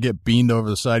camera get beamed over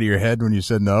the side of your head when you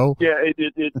said no? Yeah,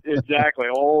 it exactly.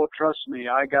 Oh, trust me,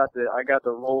 I got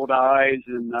the rolled eyes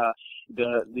and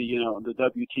the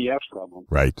WTF from them.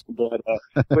 Right. But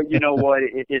you know what?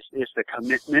 It's the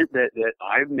commitment that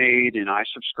I've made and I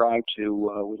subscribe to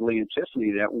with Lee and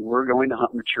Tiffany that we're going to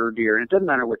hunt mature deer, and it doesn't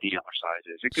matter what the antler size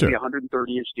is. It could be a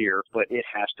 130-inch deer, but it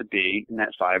has to be in that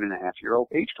 5.5-year-old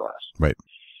age class. Right.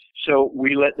 So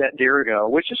we let that deer go,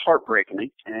 which is heartbreaking.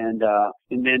 And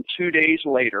then 2 days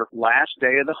later, last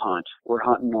day of the hunt, we're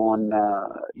hunting on,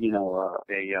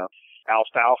 a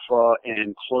alfalfa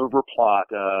and clover plot,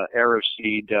 arrow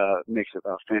seed, makes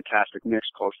a fantastic mix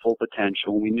called Full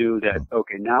Potential. We knew that,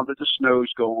 okay, now that the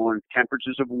snow's gone,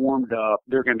 temperatures have warmed up,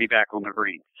 they're going to be back on the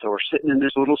green. So we're sitting in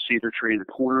this little cedar tree in the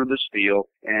corner of this field,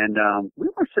 and we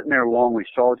weren't sitting there long. We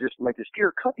saw just like this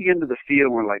deer cut the end of the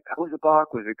field, and we're like, that was a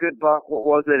buck, was it a good buck, what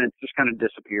was it? And it just kind of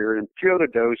disappeared, and 2 other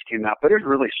does came out, but it was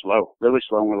really slow,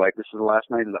 and we're like, this is the last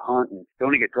night of the hunt, and they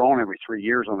only get drawn every 3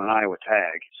 years on an Iowa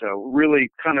tag. So really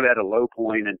kind of at a low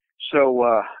point, and so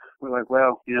we're like,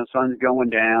 well, sun's going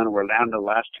down, and we're down to the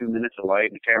last 2 minutes of light,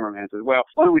 and the cameraman says, well,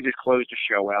 why don't we just close the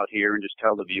show out here and just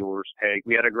tell the viewers, hey,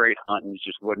 we had a great hunt, and it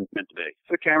just wasn't meant to be.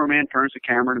 So the cameraman turns the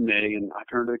camera to me, and I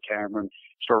turn to the camera and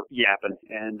start yapping,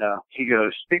 and he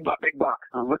goes, big buck, big buck.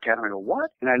 And I look at him, and I go,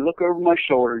 what? And I look over my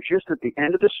shoulder, just at the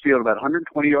end of this field, about 120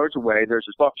 yards away, there's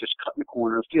this buck just cutting the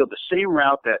corner of the field, the same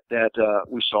route that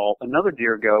we saw another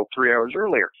deer go 3 hours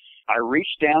earlier. I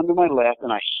reached down to my left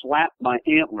and I slapped my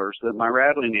antlers, my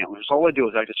rattling antlers. All I do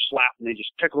is I just slap and they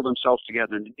just tickle themselves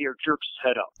together, and the deer jerks his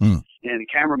head up. Mm. And the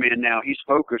cameraman now, he's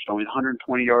focused on me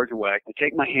 120 yards away. I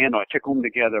take my hand, I tickle them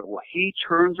together. Well, he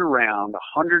turns around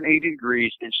 180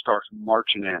 degrees and starts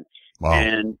marching in. Wow.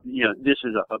 And, this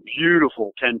is a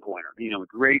beautiful 10-pointer, a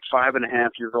great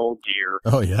 5.5-year-old deer.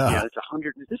 Oh, yeah. Yeah,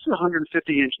 this is a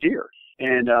 150-inch deer.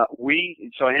 And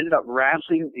so I ended up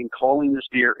rattling and calling this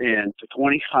deer in to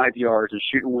 25 yards and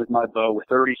shooting with my bow with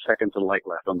 30 seconds of light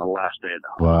left on the last day of the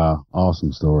hunt. Wow.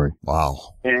 Awesome story.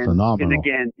 Wow. And, phenomenal. And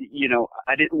again,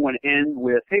 I didn't want to end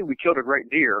with, hey, we killed a great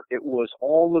deer. It was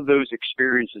all of those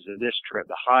experiences of this trip,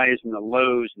 the highs and the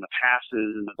lows and the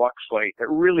passes and the buck fight that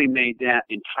really made that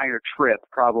entire trip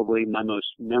probably my most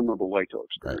memorable whitetail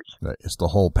experience. Right. It's the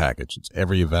whole package. It's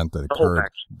every event that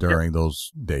occurred during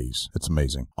those days. It's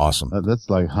amazing. Awesome. That's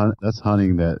like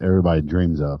hunting that everybody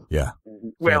dreams of. Yeah.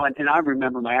 Well, and I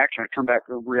remember my reaction. I turn back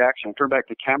to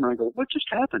the camera and go, what just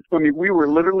happened? I mean, we were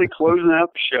literally closing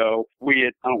out the show. We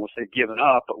had, I don't want to say given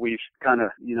up, but we've kind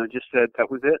of, just said that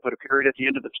was it, put a period at the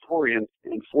end of the story. And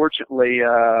fortunately,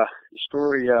 the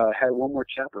story had one more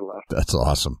chapter left. That's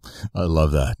awesome. I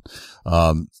love that.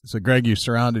 So, Greg, you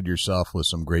surrounded yourself with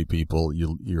some great people.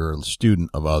 You're a student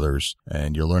of others,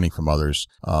 and you're learning from others.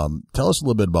 Tell us a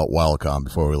little bit about Wildcomm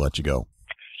before we let you go.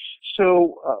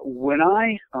 So when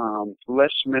I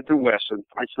left Smith & Wesson,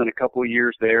 I spent a couple of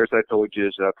years there, as I told you,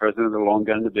 as president of the Long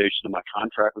Gun Division, and my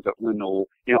contract was up in the Knoll.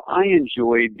 I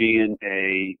enjoyed being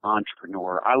a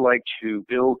entrepreneur. I like to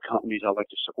build companies. I like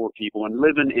to support people, and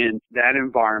living in that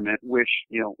environment, which,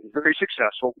 is very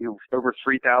successful, over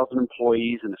 3,000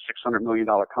 employees and a $600 million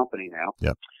company now.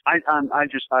 Yep. I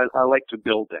like to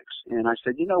build things. And I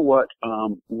said, you know what?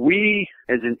 We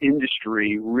as an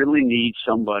industry really need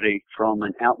somebody from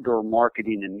an outdoor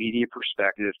marketing marketing and media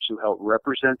perspective to help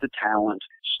represent the talent,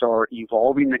 start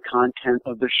evolving the content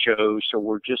of the show so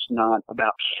we're just not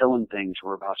about killing things.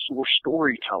 We're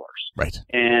storytellers. Right.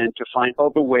 And to find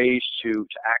other ways to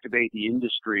activate the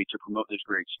industry to promote this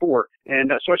great sport.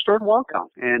 And so I started Wildcomm.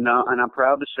 And I'm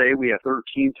proud to say we have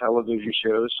 13 television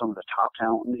shows, some of the top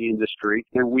talent in the industry.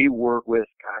 And we work with,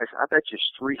 guys, I bet just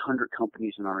 300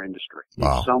 companies in our industry in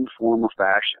some form or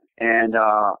fashion. And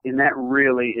that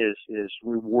really is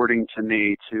rewarding to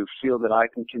me to feel that I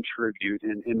can contribute.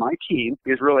 And my team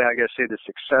is really, I gotta say, the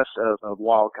success of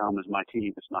Wildcomm is my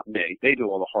team. It's not me. They do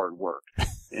all the hard work.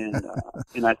 And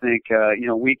I think,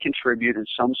 we contribute in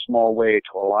some small way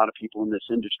to a lot of people in this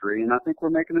industry, and I think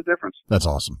we're making a difference. That's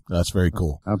awesome. That's very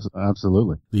cool.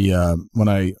 Absolutely. When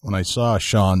I saw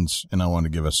Sean's, and I want to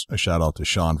give a shout out to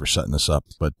Sean for setting this up,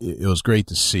 but it was great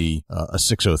to see a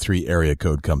 603 area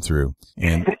code come through,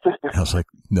 and I was like,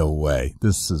 no way.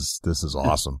 This is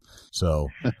awesome. So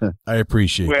I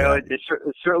appreciate that.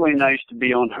 It's certainly nice to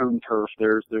be on home turf.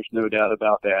 There's no doubt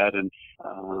about that. And,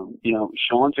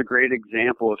 Sean's a great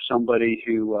example of somebody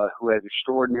who has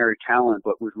extraordinary talent,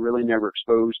 but was really never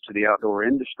exposed to the outdoor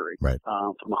industry, right.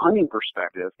 From a hunting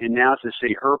perspective. And now to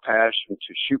see her passion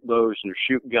to shoot bows and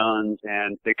shoot guns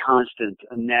and the constant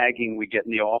nagging we get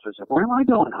in the office of, what am I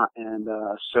doing? And,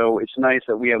 so it's nice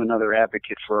that we have another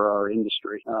advocate for our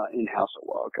industry, in-house at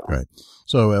Wildcomm. Right.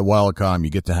 So at Wildcomm,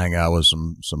 you get to hang out with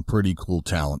some pretty cool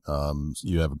talent.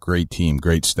 You have a great team,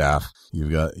 great staff.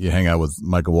 You hang out with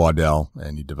Michael Waddell,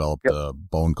 and you developed a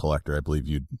bone collector. I believe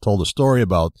you told a story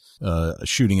about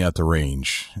shooting at the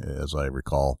range, as I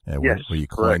recall, and where you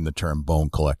coined the term bone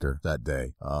collector that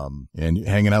day. And you're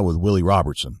hanging out with Willie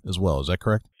Robertson as well. Is that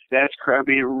correct? That's correct.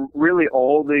 I mean, really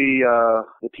all the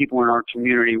people in our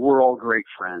community, we're all great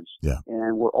friends. Yeah.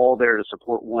 And we're all there to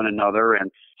support one another.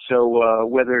 And so,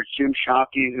 whether it's Jim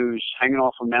Shockey, who's hanging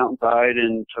off a mountainside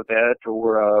in Tibet,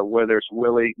 or whether it's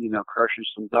Willie, crushing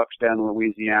some ducks down in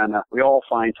Louisiana, we all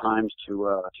find times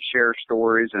to share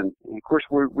stories. And of course,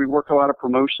 we work a lot of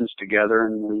promotions together,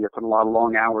 and we put a lot of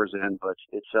long hours in. But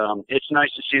it's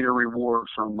nice to see the reward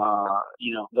from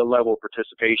the level of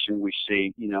participation we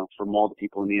see, from all the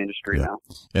people in the industry now.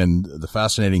 And the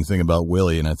fascinating thing about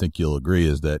Willie, and I think you'll agree,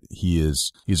 is that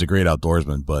he's a great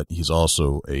outdoorsman, but he's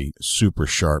also a super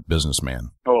sharp businessman.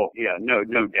 Oh yeah, no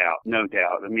doubt.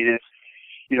 I mean, it's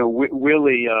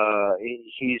Willie.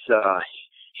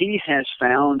 He has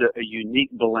found a unique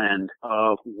blend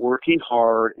of working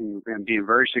hard and being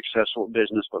very successful at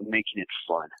business, but making it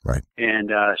fun. Right. And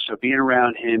so being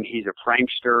around him, he's a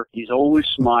prankster. He's always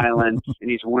smiling, and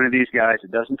he's one of these guys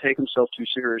that doesn't take himself too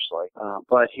seriously.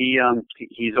 But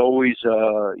he's always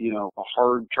a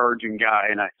hard charging guy,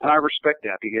 and I respect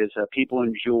that because people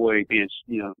enjoy being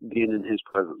in his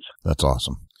presence. That's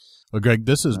awesome. Well, Gregg,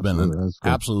 this has been an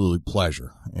absolute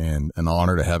pleasure and an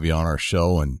honor to have you on our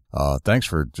show. And thanks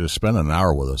for just spending an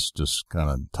hour with us, just kind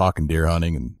of talking deer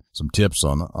hunting and some tips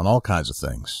on all kinds of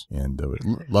things. And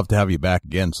we'd love to have you back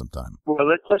again sometime. Well,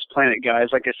 let's plan it, guys.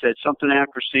 Like I said, something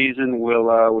after season.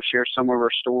 We'll share some of our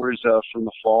stories from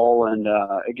the fall. And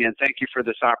again, thank you for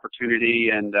this opportunity.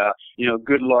 And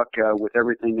good luck with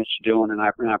everything that you're doing. And I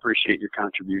appreciate your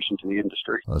contribution to the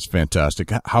industry. That's fantastic.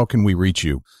 How can we reach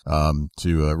you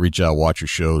to reach out, watch your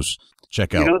shows?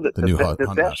 Check out the new Hunt The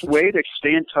best Masters. way to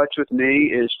stay in touch with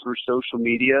me is through social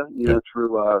media,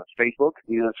 through Facebook,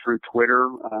 through Twitter.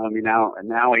 Now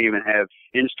I even have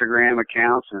Instagram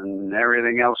accounts and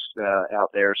everything else out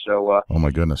there. So, oh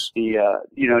my goodness.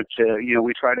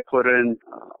 we try to put in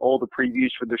all the previews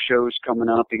for the shows coming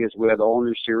up because we have the all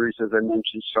new series, as I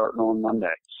mentioned, starting on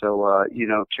Monday. So,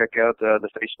 check out the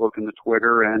Facebook and the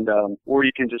Twitter, and or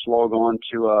you can just log on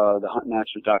to the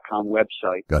huntmasters.com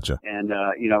website. Gotcha. And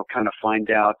kind of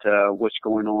find out what's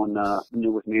going on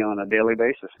new with me on a daily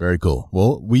basis. Very cool.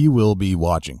 Well, we will be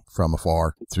watching from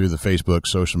afar through the Facebook,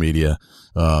 social media,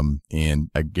 and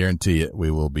I guarantee it,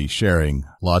 we will be sharing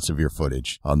lots of your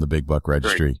footage on the Big Buck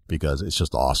Registry because it's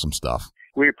just awesome stuff.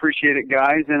 We appreciate it,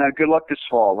 guys, and good luck this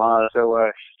fall.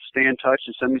 So stay in touch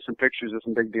and send me some pictures of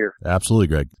some big deer. Absolutely,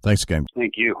 Gregg. Thanks again.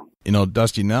 Thank you.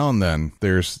 Dusty, now and then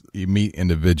you meet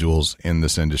individuals in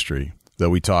this industry that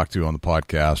we talk to on the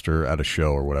podcast or at a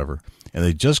show or whatever, and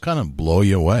they just kind of blow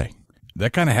you away.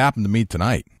 That kind of happened to me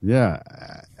tonight. Yeah,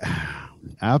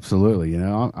 absolutely.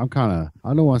 I'm kind of,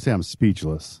 I don't want to say I'm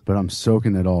speechless, but I'm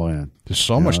soaking it all in. There's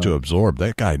so much to absorb.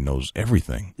 That guy knows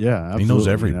everything. Yeah, absolutely. He knows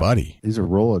everybody. He's a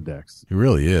Rolodex. He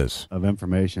really is. Of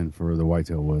information for the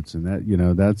whitetail woods. And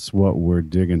that, that's what we're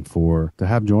digging for to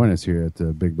have join us here at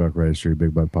the Big Buck Registry,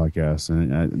 Big Buck Podcast.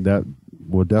 And that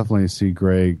we'll definitely see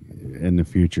Gregg in the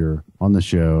future on the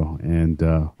show, and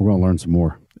we're going to learn some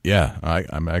more. Yeah,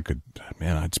 I could,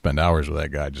 man, I'd spend hours with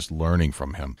that guy just learning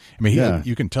from him. I mean,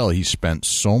 you can tell he spent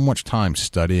so much time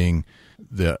studying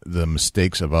the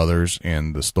mistakes of others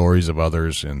and the stories of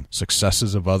others and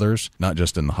successes of others, not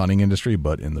just in the hunting industry,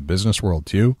 but in the business world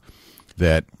too,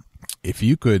 that if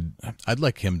you could, I'd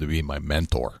like him to be my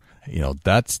mentor.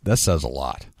 That says a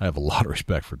lot. I have a lot of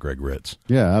respect for Gregg Ritz.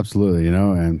 Yeah, absolutely.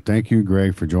 And thank you,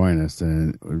 Greg, for joining us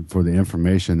and for the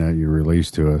information that you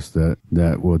released to us.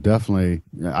 That will definitely.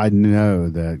 I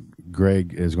know that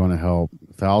Greg is going to help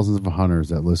thousands of hunters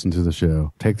that listen to the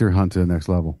show take their hunt to the next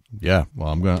level. Yeah, well,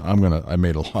 I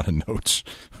made a lot of notes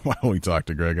while we talked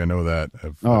to Greg. I know that.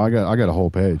 I got a whole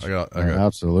page. I got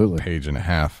absolutely a page and a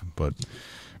half, but.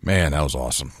 Man, that was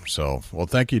awesome. So, well,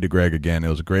 thank you to Greg again. It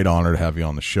was a great honor to have you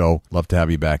on the show. Love to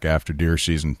have you back after deer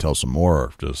season, tell some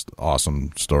more just awesome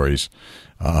stories.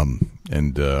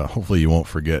 And hopefully you won't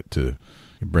forget to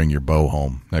bring your bow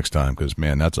home next time because,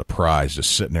 man, that's a prize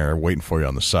just sitting there waiting for you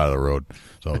on the side of the road.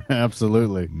 So,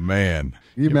 absolutely. Man.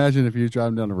 Can you imagine if you're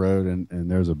driving down the road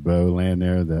and there's a bow laying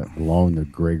there that belonged to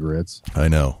Gregg Ritz? I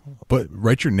know. But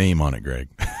write your name on it, Greg.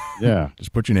 Yeah.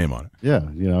 Just put your name on it. Yeah,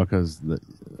 because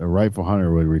a rightful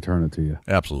hunter would return it to you.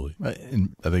 Absolutely.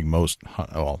 And I think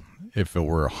if it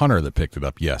were a hunter that picked it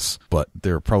up, yes. But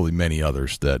there are probably many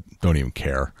others that don't even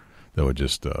care. That would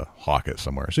just hawk it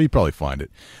somewhere. So you probably find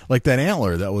it. Like that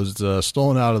antler that was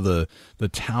stolen out of the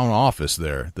town office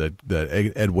there that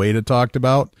Ed Wade had talked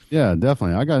about. Yeah,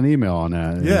 definitely. I got an email on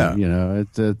that. Yeah. And,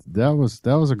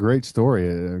 that was a great story,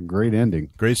 a great ending.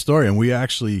 Great story. And we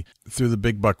actually, through the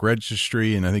Big Buck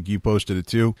Registry, and I think you posted it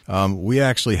too, we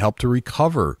actually helped to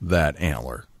recover that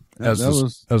antler as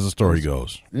the story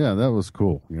goes. Yeah, that was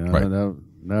cool. Right.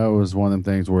 That was one of them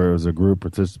things where it was a group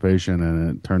participation, and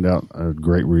it turned out a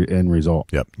great end result.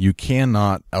 Yep. You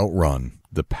cannot outrun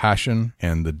the passion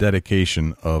and the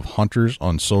dedication of hunters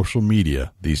on social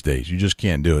media these days. You just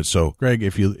can't do it. So, Greg,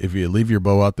 if you leave your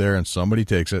bow out there and somebody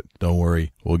takes it, don't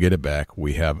worry. We'll get it back.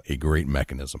 We have a great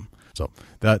mechanism. So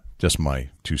that's just my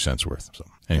 2 cents worth. So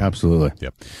anyway. Absolutely.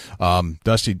 Yep.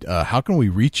 Dusty, how can we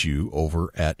reach you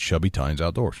over at Chubby Tines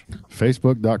Outdoors?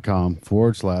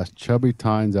 Facebook.com/Chubby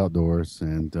Tines Outdoors.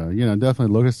 And, definitely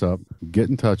look us up, get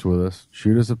in touch with us,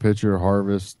 shoot us a picture,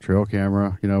 harvest, trail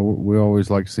camera. We always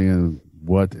like seeing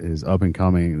what is up and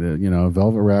coming.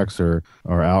 Velvet racks are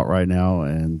out right now,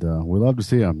 and we love to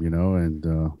see them,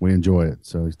 and we enjoy it.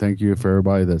 So thank you for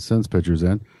everybody that sends pictures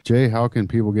in. Jay, how can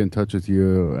people get in touch with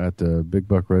you at the Big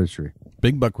Buck Registry?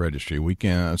 Big Buck Registry. You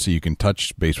can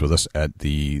touch base with us at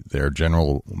their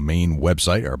general main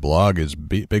website. Our blog is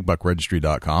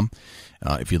bigbuckregistry.com.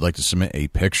 If you'd like to submit a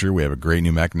picture, we have a great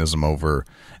new mechanism over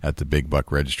at the Big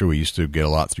Buck Registry. We used to get a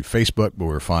lot through Facebook, but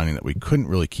we were finding that we couldn't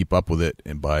really keep up with it,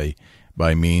 and by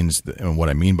means, and what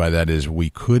I mean by that is we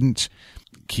couldn't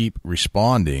keep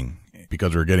responding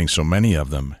because we were getting so many of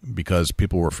them, because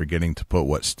people were forgetting to put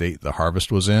what state the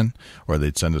harvest was in, or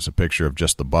they'd send us a picture of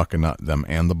just the buck and not them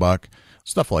and the buck,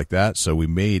 stuff like that. So we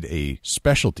made a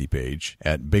specialty page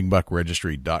at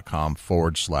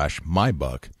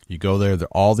bigbuckregistry.com/mybuck. You go there,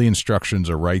 all the instructions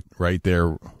are right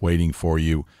there waiting for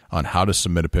you on how to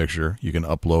submit a picture. You can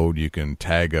upload, you can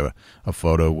tag a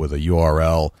photo with a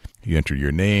URL, you enter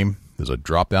your name. There's a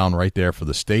drop down right there for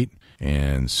the state,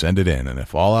 and send it in. And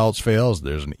if all else fails,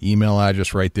 there's an email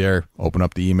address right there. Open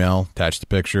up the email, attach the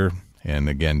picture, and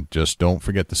again, just don't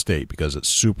forget the state, because it's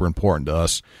super important to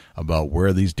us about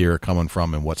where these deer are coming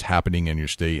from and what's happening in your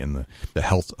state and the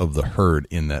health of the herd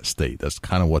in that state. That's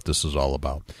kind of what this is all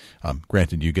about.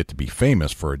 Granted, you get to be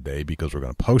famous for a day because we're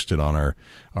going to post it on our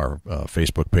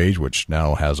Facebook page, which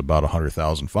now has about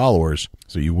 100,000 followers.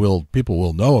 So people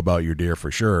will know about your deer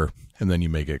for sure. And then you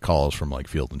may get calls from like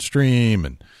Field and Stream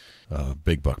and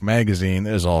Big Buck Magazine.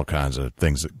 There's all kinds of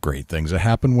great things that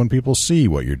happen when people see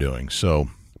what you're doing. So,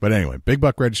 but anyway,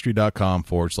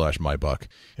 bigbuckregistry.com/mybuck.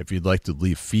 If you'd like to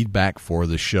leave feedback for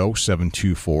the show,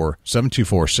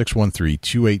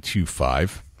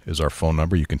 724-613-2825 is our phone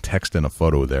number. You can text in a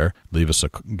photo there. Give us a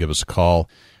call,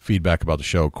 feedback about the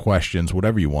show, questions,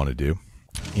 whatever you want to do.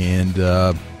 And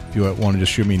if you want to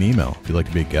just shoot me an email, if you'd like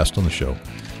to be a guest on the show,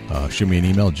 shoot me an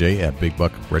email,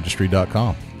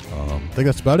 jay@bigbuckregistry.com. I think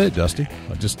that's about it, Dusty.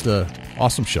 Just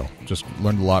awesome show. Just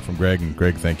learned a lot from Greg, and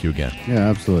Greg, thank you again. Yeah,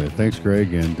 absolutely. Thanks,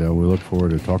 Greg, and we look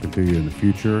forward to talking to you in the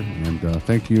future. And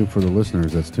thank you for the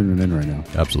listeners that's tuning in right now.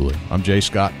 Absolutely. I'm Jay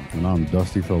Scott. And I'm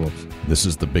Dusty Phillips. This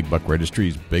is the Big Buck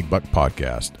Registry's Big Buck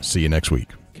Podcast. See you next week.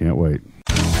 Can't wait.